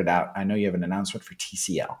us started out? I know you have an announcement for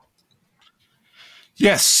TCL.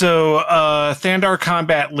 Yes, so Thandar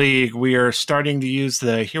Combat League, we are starting to use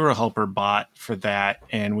the Hero Helper bot for that,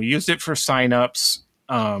 and we used it for signups,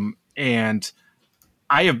 and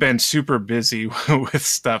I have been super busy with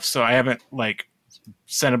stuff, so I haven't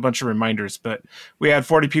sent a bunch of reminders, but we had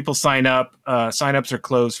 40 people sign up. Signups are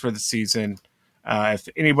closed for the season. If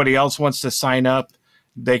anybody else wants to sign up,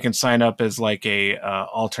 they can sign up as a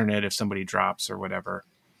alternate if somebody drops or whatever.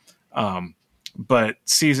 But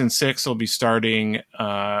season 6 will be starting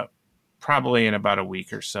probably in about a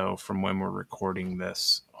week or so from when we're recording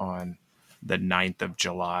this on the 9th of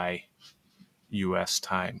July U.S.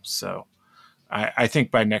 time. So I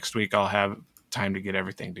think by next week I'll have time to get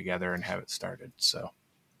everything together and have it started. So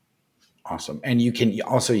awesome. And you can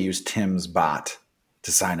also use Tim's bot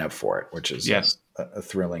to sign up for it, which is a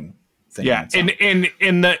thrilling thing. Yeah.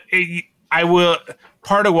 And I will,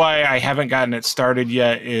 part of why I haven't gotten it started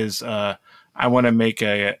yet is I want to make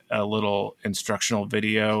a little instructional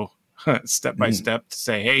video step by step to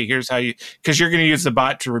say, hey, here's how you, because you're going to use the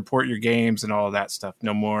bot to report your games and all of that stuff.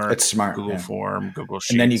 No more it's smart, Google form, Google Sheets.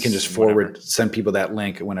 And then you can just send people that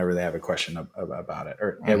link whenever they have a question about it.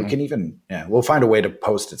 Or we can even, we'll find a way to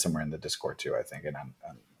post it somewhere in the Discord too, I think, and on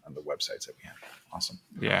the websites that we have. Awesome.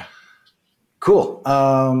 Yeah. Cool.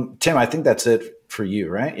 Tim, I think that's it for you,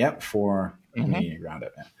 right? Yep. For me around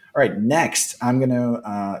it. All right. Next, I'm going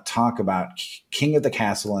to talk about King of the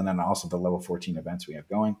Castle and then also the level 14 events we have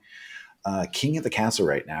going. King of the Castle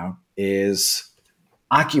right now is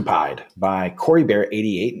occupied by Corey Bear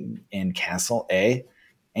 88 in Castle A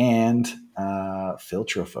and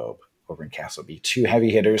Filtrophobe over in Castle B. Two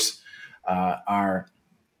heavy hitters are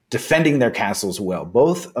defending their castles well.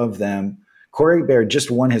 Both of them, Corey Bear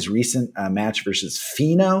just won his recent match versus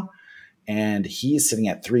Fino, and he's sitting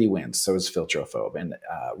at 3 wins. So is Filtrophobe. And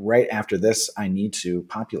right after this, I need to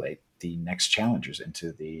populate the next challengers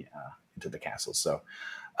into the castle. So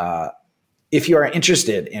if you are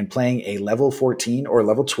interested in playing a level 14 or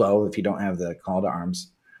level 12, if you don't have the Call to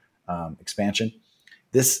Arms expansion,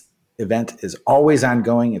 this event is always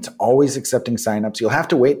ongoing. It's always accepting signups. You'll have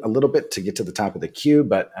to wait a little bit to get to the top of the queue,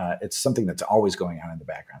 but it's something that's always going on in the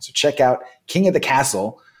background. So check out King of the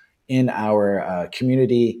Castle in our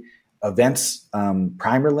community events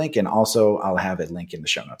primer link, and also I'll have a link in the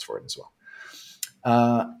show notes for it as well.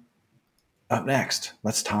 Up next,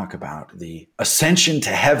 let's talk about the Ascension to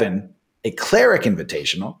Heaven, a Cleric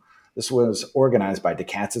Invitational. This was organized by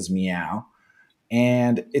DeKatz's Meow,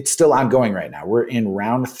 and it's still ongoing right now. We're in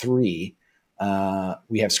round 3.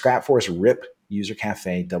 We have Scrap Force, Rip, User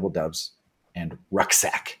Cafe, Double Dubs, and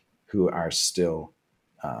Rucksack, who are still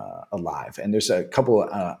alive. And there's a couple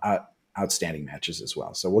outstanding matches as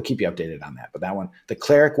well. So we'll keep you updated on that. But that one, the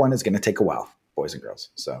Cleric one, is going to take a while, boys and girls.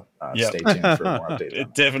 So stay tuned for more updates.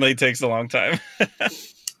 It definitely takes a long time.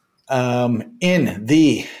 In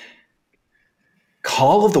the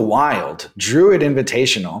Call of the Wild Druid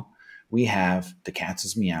Invitational, we have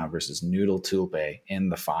DeKatz's Meow versus Noodle Tulpe in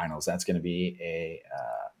the finals. That's going to be a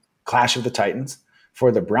Clash of the Titans.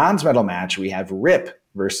 For the bronze medal match, we have Rip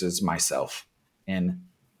versus myself in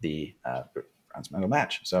the bronze medal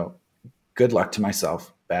match. So good luck to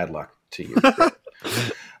myself. Bad luck to you.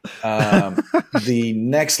 The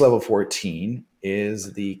next level 14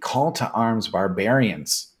 is the Call to Arms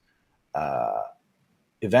Barbarians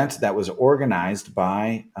event that was organized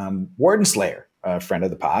by Warden Slayer, a friend of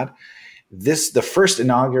the pod. The first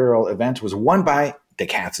inaugural event was won by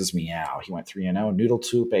DeKatz's Meow. He went 3-0. Noodle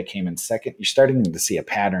Tulpe came in second. You're starting to see a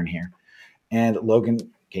pattern here. And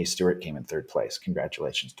Logan K. Stewart came in third place.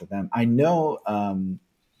 Congratulations to them. I know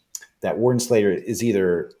that Warden Slayer is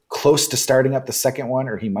either close to starting up the second one,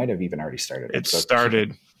 or he might have even already started. It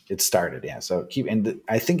started. It started, yeah. So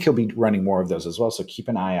I think he'll be running more of those as well. So keep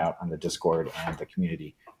an eye out on the Discord and the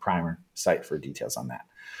community primer site for details on that.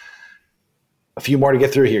 A few more to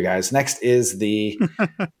get through here, guys. Next is the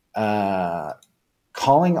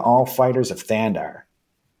Calling All Fighters of Thandar.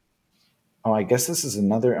 Oh, I guess this is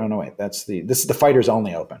another. Oh no, wait. This is the Fighters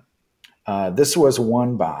Only Open. This was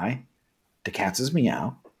won by DeKatz's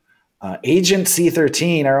Meow. Agent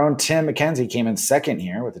C13, our own Tim McKenzie, came in second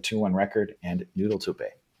here with a 2-1 record, and Noodle Tupe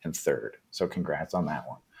in third. So congrats on that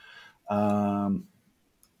one.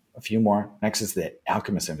 A few more. Next is the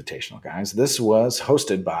Alchemist Invitational, guys. This was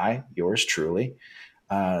hosted by yours truly.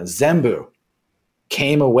 Zembu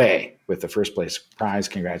came away with the first place prize.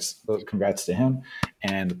 Congrats to him.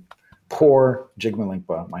 And poor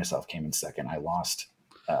Jigmalinkpa, myself, came in second. I lost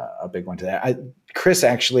a big one to that. Chris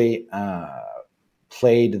actually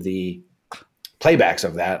played the playbacks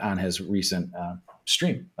of that on his recent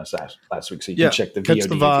stream last week. So you can check the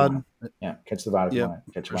VOD. Catch the VOD if you want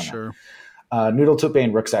to catch it on sure. Noodle Tupe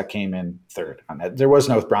and Rucksack came in third on that. There was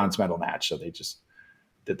no bronze medal match, so they just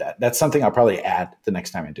did that. That's something I'll probably add the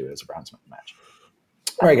next time I do it as a bronze medal match.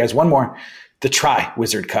 All right, guys, one more. The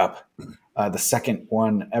Tri-Wizard Cup. The second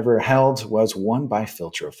one ever held was won by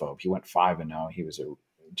Filtrophobe. He went 5-0. He was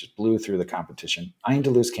just blew through the competition.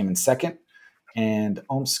 Eindalus came in second, and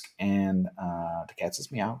Omsk and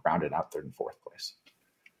DeKatz's Meow rounded out third and fourth place.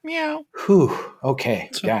 Meow. Whew. Okay,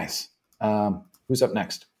 guys. Who's up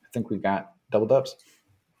next? I think we got Double Dubs.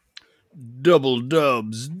 Double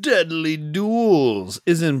Dubs Deadly Duels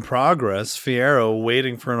is in progress. Fiero,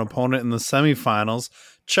 waiting for an opponent in the semifinals,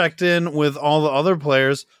 checked in with all the other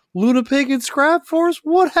players. Luna Pig and Scrap Force,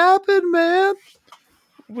 what happened, man?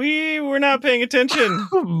 We were not paying attention.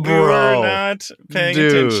 Bro. We were not paying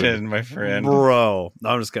attention, my friend. Bro. No,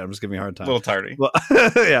 I'm just kidding. I'm just giving you a hard time. A little tardy. Well,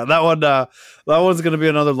 yeah, that one's going to be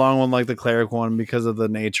another long one like the Cleric one because of the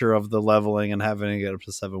nature of the leveling and having to get up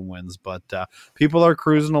to 7 wins. But people are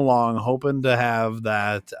cruising along, hoping to have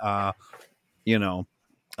that,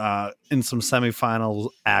 in some semifinal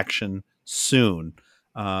action soon.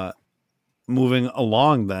 Moving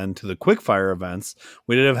along then to the quickfire events,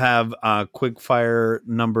 we did have quickfire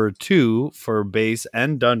number 2 for base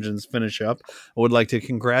and dungeons finish up. I would like to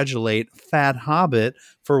congratulate Fat Hobbit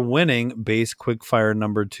for winning base quickfire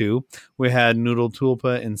number 2. We had Noodle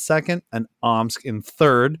Tulpa in second and Omsk in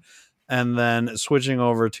third. And then switching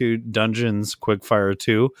over to Dungeons Quickfire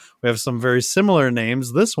 2, we have some very similar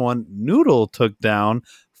names. This one, Noodle took down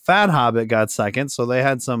Fat Hobbit, got second, so they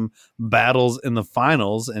had some battles in the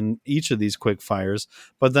finals in each of these quick fires.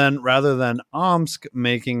 But then rather than Omsk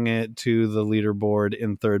making it to the leaderboard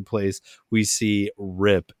in third place, we see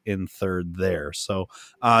Rip in third there. So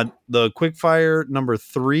the quick fire number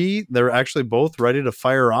 3, they're actually both ready to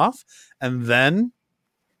fire off. And then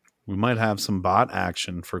we might have some bot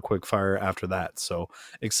action for quickfire after that. So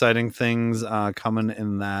exciting things coming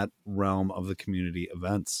in that realm of the community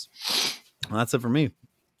events. Well, that's it for me.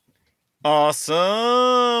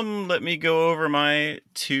 Awesome. Let me go over my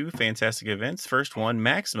 2 fantastic events. First one,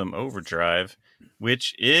 Maximum Overdrive,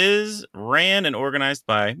 which is ran and organized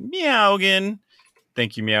by Meowgan.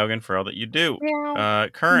 Thank you, Meowgan, for all that you do.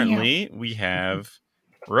 Currently, we have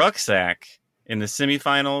Rucksack in the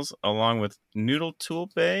semifinals, along with Noodle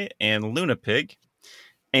Tulpe and Luna Pig.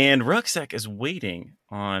 And Rucksack is waiting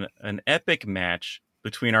on an epic match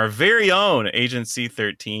between our very own Agent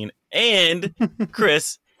C13 and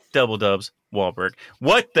Chris Double Dubs Wahlberg.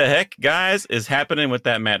 What the heck, guys, is happening with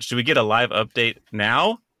that match? Do we get a live update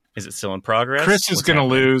now? Is it still in progress? Chris is going to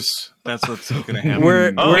lose. That's what's going to happen.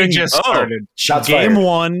 We're just started. Shots Game fired.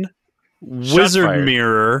 1, Wizard fired.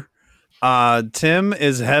 Mirror. Tim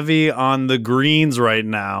is heavy on the greens right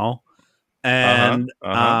now, and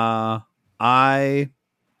I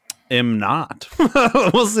am not.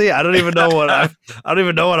 We'll see. I don't even know what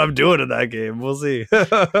I'm doing in that game. We'll see.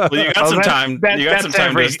 Well, you got some time. You got some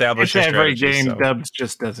time to establish your every strategy. Game, so. Dubs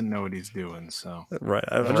just doesn't know what he's doing. So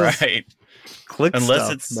right. Click unless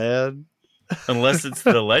stuff, it's man. Unless it's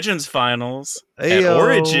the Legends finals at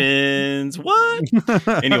Origins. What?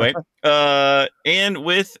 Anyway, and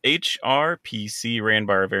with HRPC ran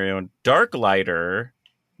by our very own Darklighter,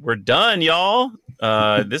 we're done, y'all.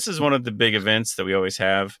 This is one of the big events that we always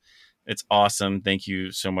have. It's awesome. Thank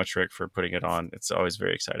you so much, Rick, for putting it on. It's always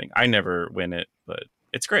very exciting. I never win it, but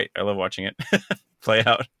it's great. I love watching it play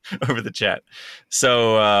out over the chat.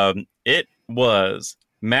 So it was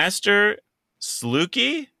Master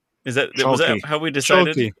Sluky. Was that how we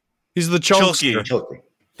decided? Chulky. He's the Chulky.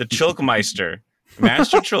 The Chulkmeister.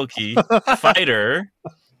 Master Chulky fighter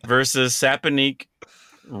versus Sapanique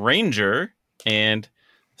Ranger, and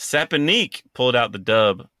Sapanique pulled out the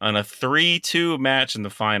dub on a 3-2 match in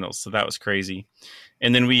the finals, so that was crazy.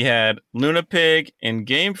 And then we had Luna Pig and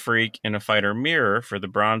Game Freak in a fighter mirror for the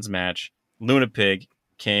bronze match. Luna Pig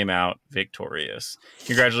came out victorious.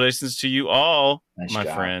 Congratulations to you all, my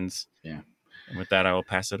friends. Yeah. And with that, I will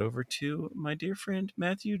pass it over to my dear friend,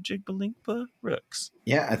 Matthew Jigbalinkpa Rooks.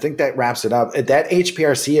 Yeah, I think that wraps it up. At that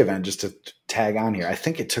HPRC event, just to tag on here, I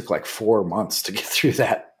think it took like 4 months to get through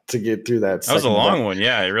that. That was a long one.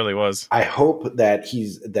 Yeah, it really was. I hope that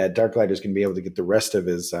Darklighter's going to be able to get the rest of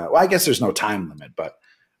his. Well, I guess there's no time limit, but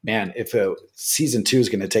man, if season 2 is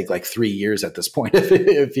going to take like 3 years at this point,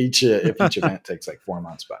 if each event takes like 4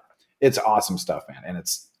 months, but it's awesome stuff, man, and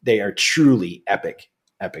they are truly epic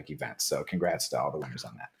events. So congrats to all the winners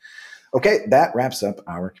on that. Okay, that wraps up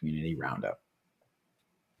our community roundup.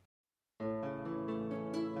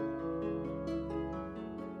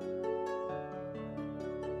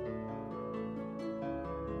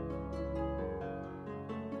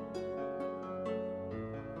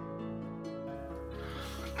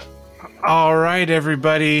 All right,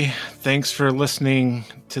 everybody. Thanks for listening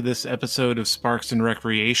to this episode of Sparks and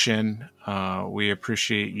Recreation. We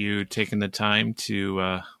appreciate you taking the time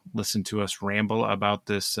to listen to us ramble about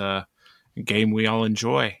this game we all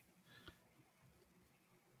enjoy.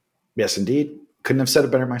 Yes, indeed. Couldn't have said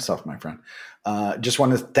it better myself, my friend. Just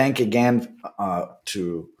want to thank again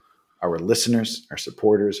to our listeners, our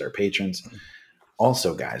supporters, our patrons.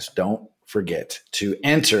 Also, guys, don't forget to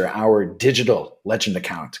enter our digital legend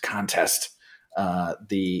account contest.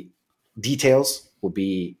 The details will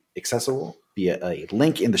be accessible via a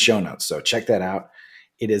link in the show notes. So check that out.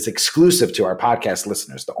 It is exclusive to our podcast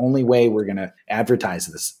listeners. The only way we're going to advertise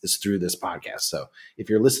this is through this podcast. So if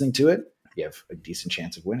you're listening to it, you have a decent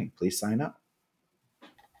chance of winning. Please sign up.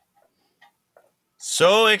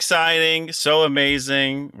 So exciting, so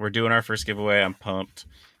amazing. We're doing our first giveaway. I'm pumped.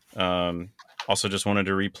 Also just wanted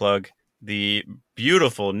to replug the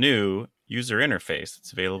beautiful new user interface.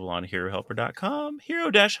 It's available on herohelper.com,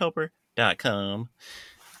 hero-helper.com.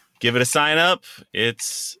 Give it a sign up.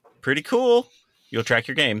 It's pretty cool. You'll track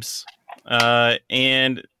your games.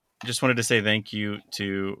 And just wanted to say thank you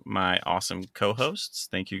to my awesome co-hosts.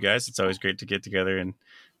 Thank you guys. It's always great to get together and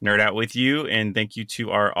nerd out with you. And thank you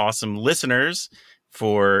to our awesome listeners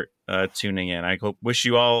for tuning in. I wish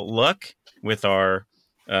you all luck with our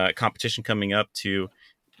competition coming up to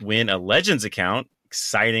win a Legends account.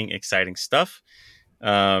 Exciting stuff.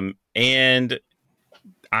 And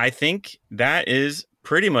I think that is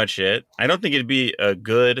pretty much it. I don't think it'd be a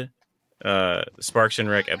good Sparks and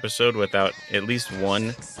Rec episode without at least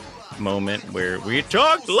one moment where we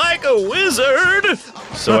talked like a wizard.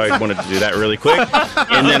 So I wanted to do that really quick.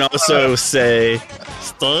 And then also say,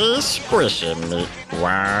 stay squishing me,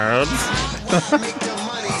 words.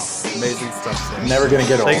 Amazing stuff, Sam. Never going to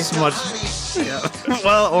get old. Thanks so much. Yeah.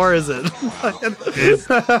 Well, or is it?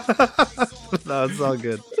 No, it's all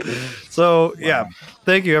good. So, yeah.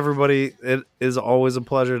 Thank you, everybody. It is always a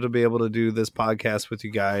pleasure to be able to do this podcast with you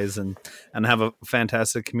guys and have a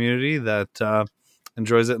fantastic community that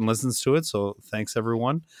enjoys it and listens to it. So thanks,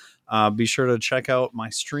 everyone. Be sure to check out my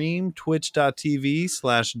stream,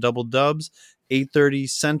 twitch.tv/doubledubs, 8:30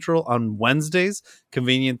 Central on Wednesdays.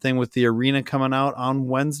 Convenient thing with the arena coming out on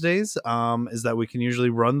Wednesdays is that we can usually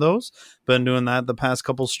run those. Been doing that the past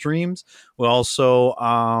couple streams. We also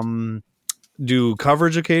do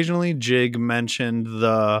coverage occasionally. Jig mentioned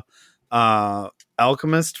the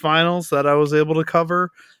Alchemist finals that I was able to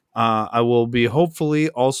cover. I will be hopefully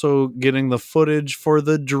also getting the footage for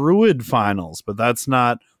the Druid finals, but that's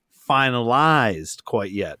not finalized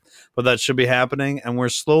quite yet. But that should be happening, and we're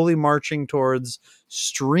slowly marching towards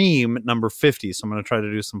stream number 50. So I'm going to try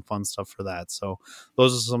to do some fun stuff for that. So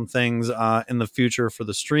those are some things in the future for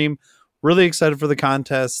the stream. Really excited for the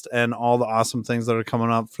contest and all the awesome things that are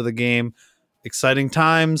coming up for the game. Exciting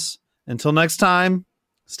times. Until next time,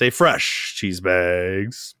 stay fresh, cheese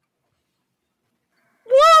bags.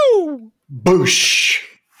 Woo! Boosh!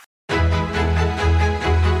 You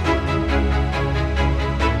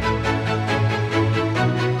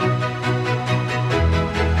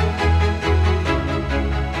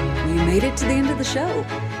made it to the end of the show.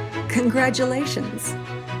 Congratulations.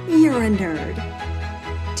 You're a nerd.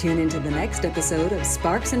 Tune into the next episode of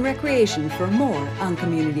Sparks and Recreation for more on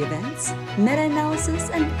community events, meta-analysis,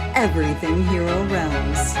 and everything Hero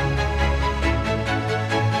Realms.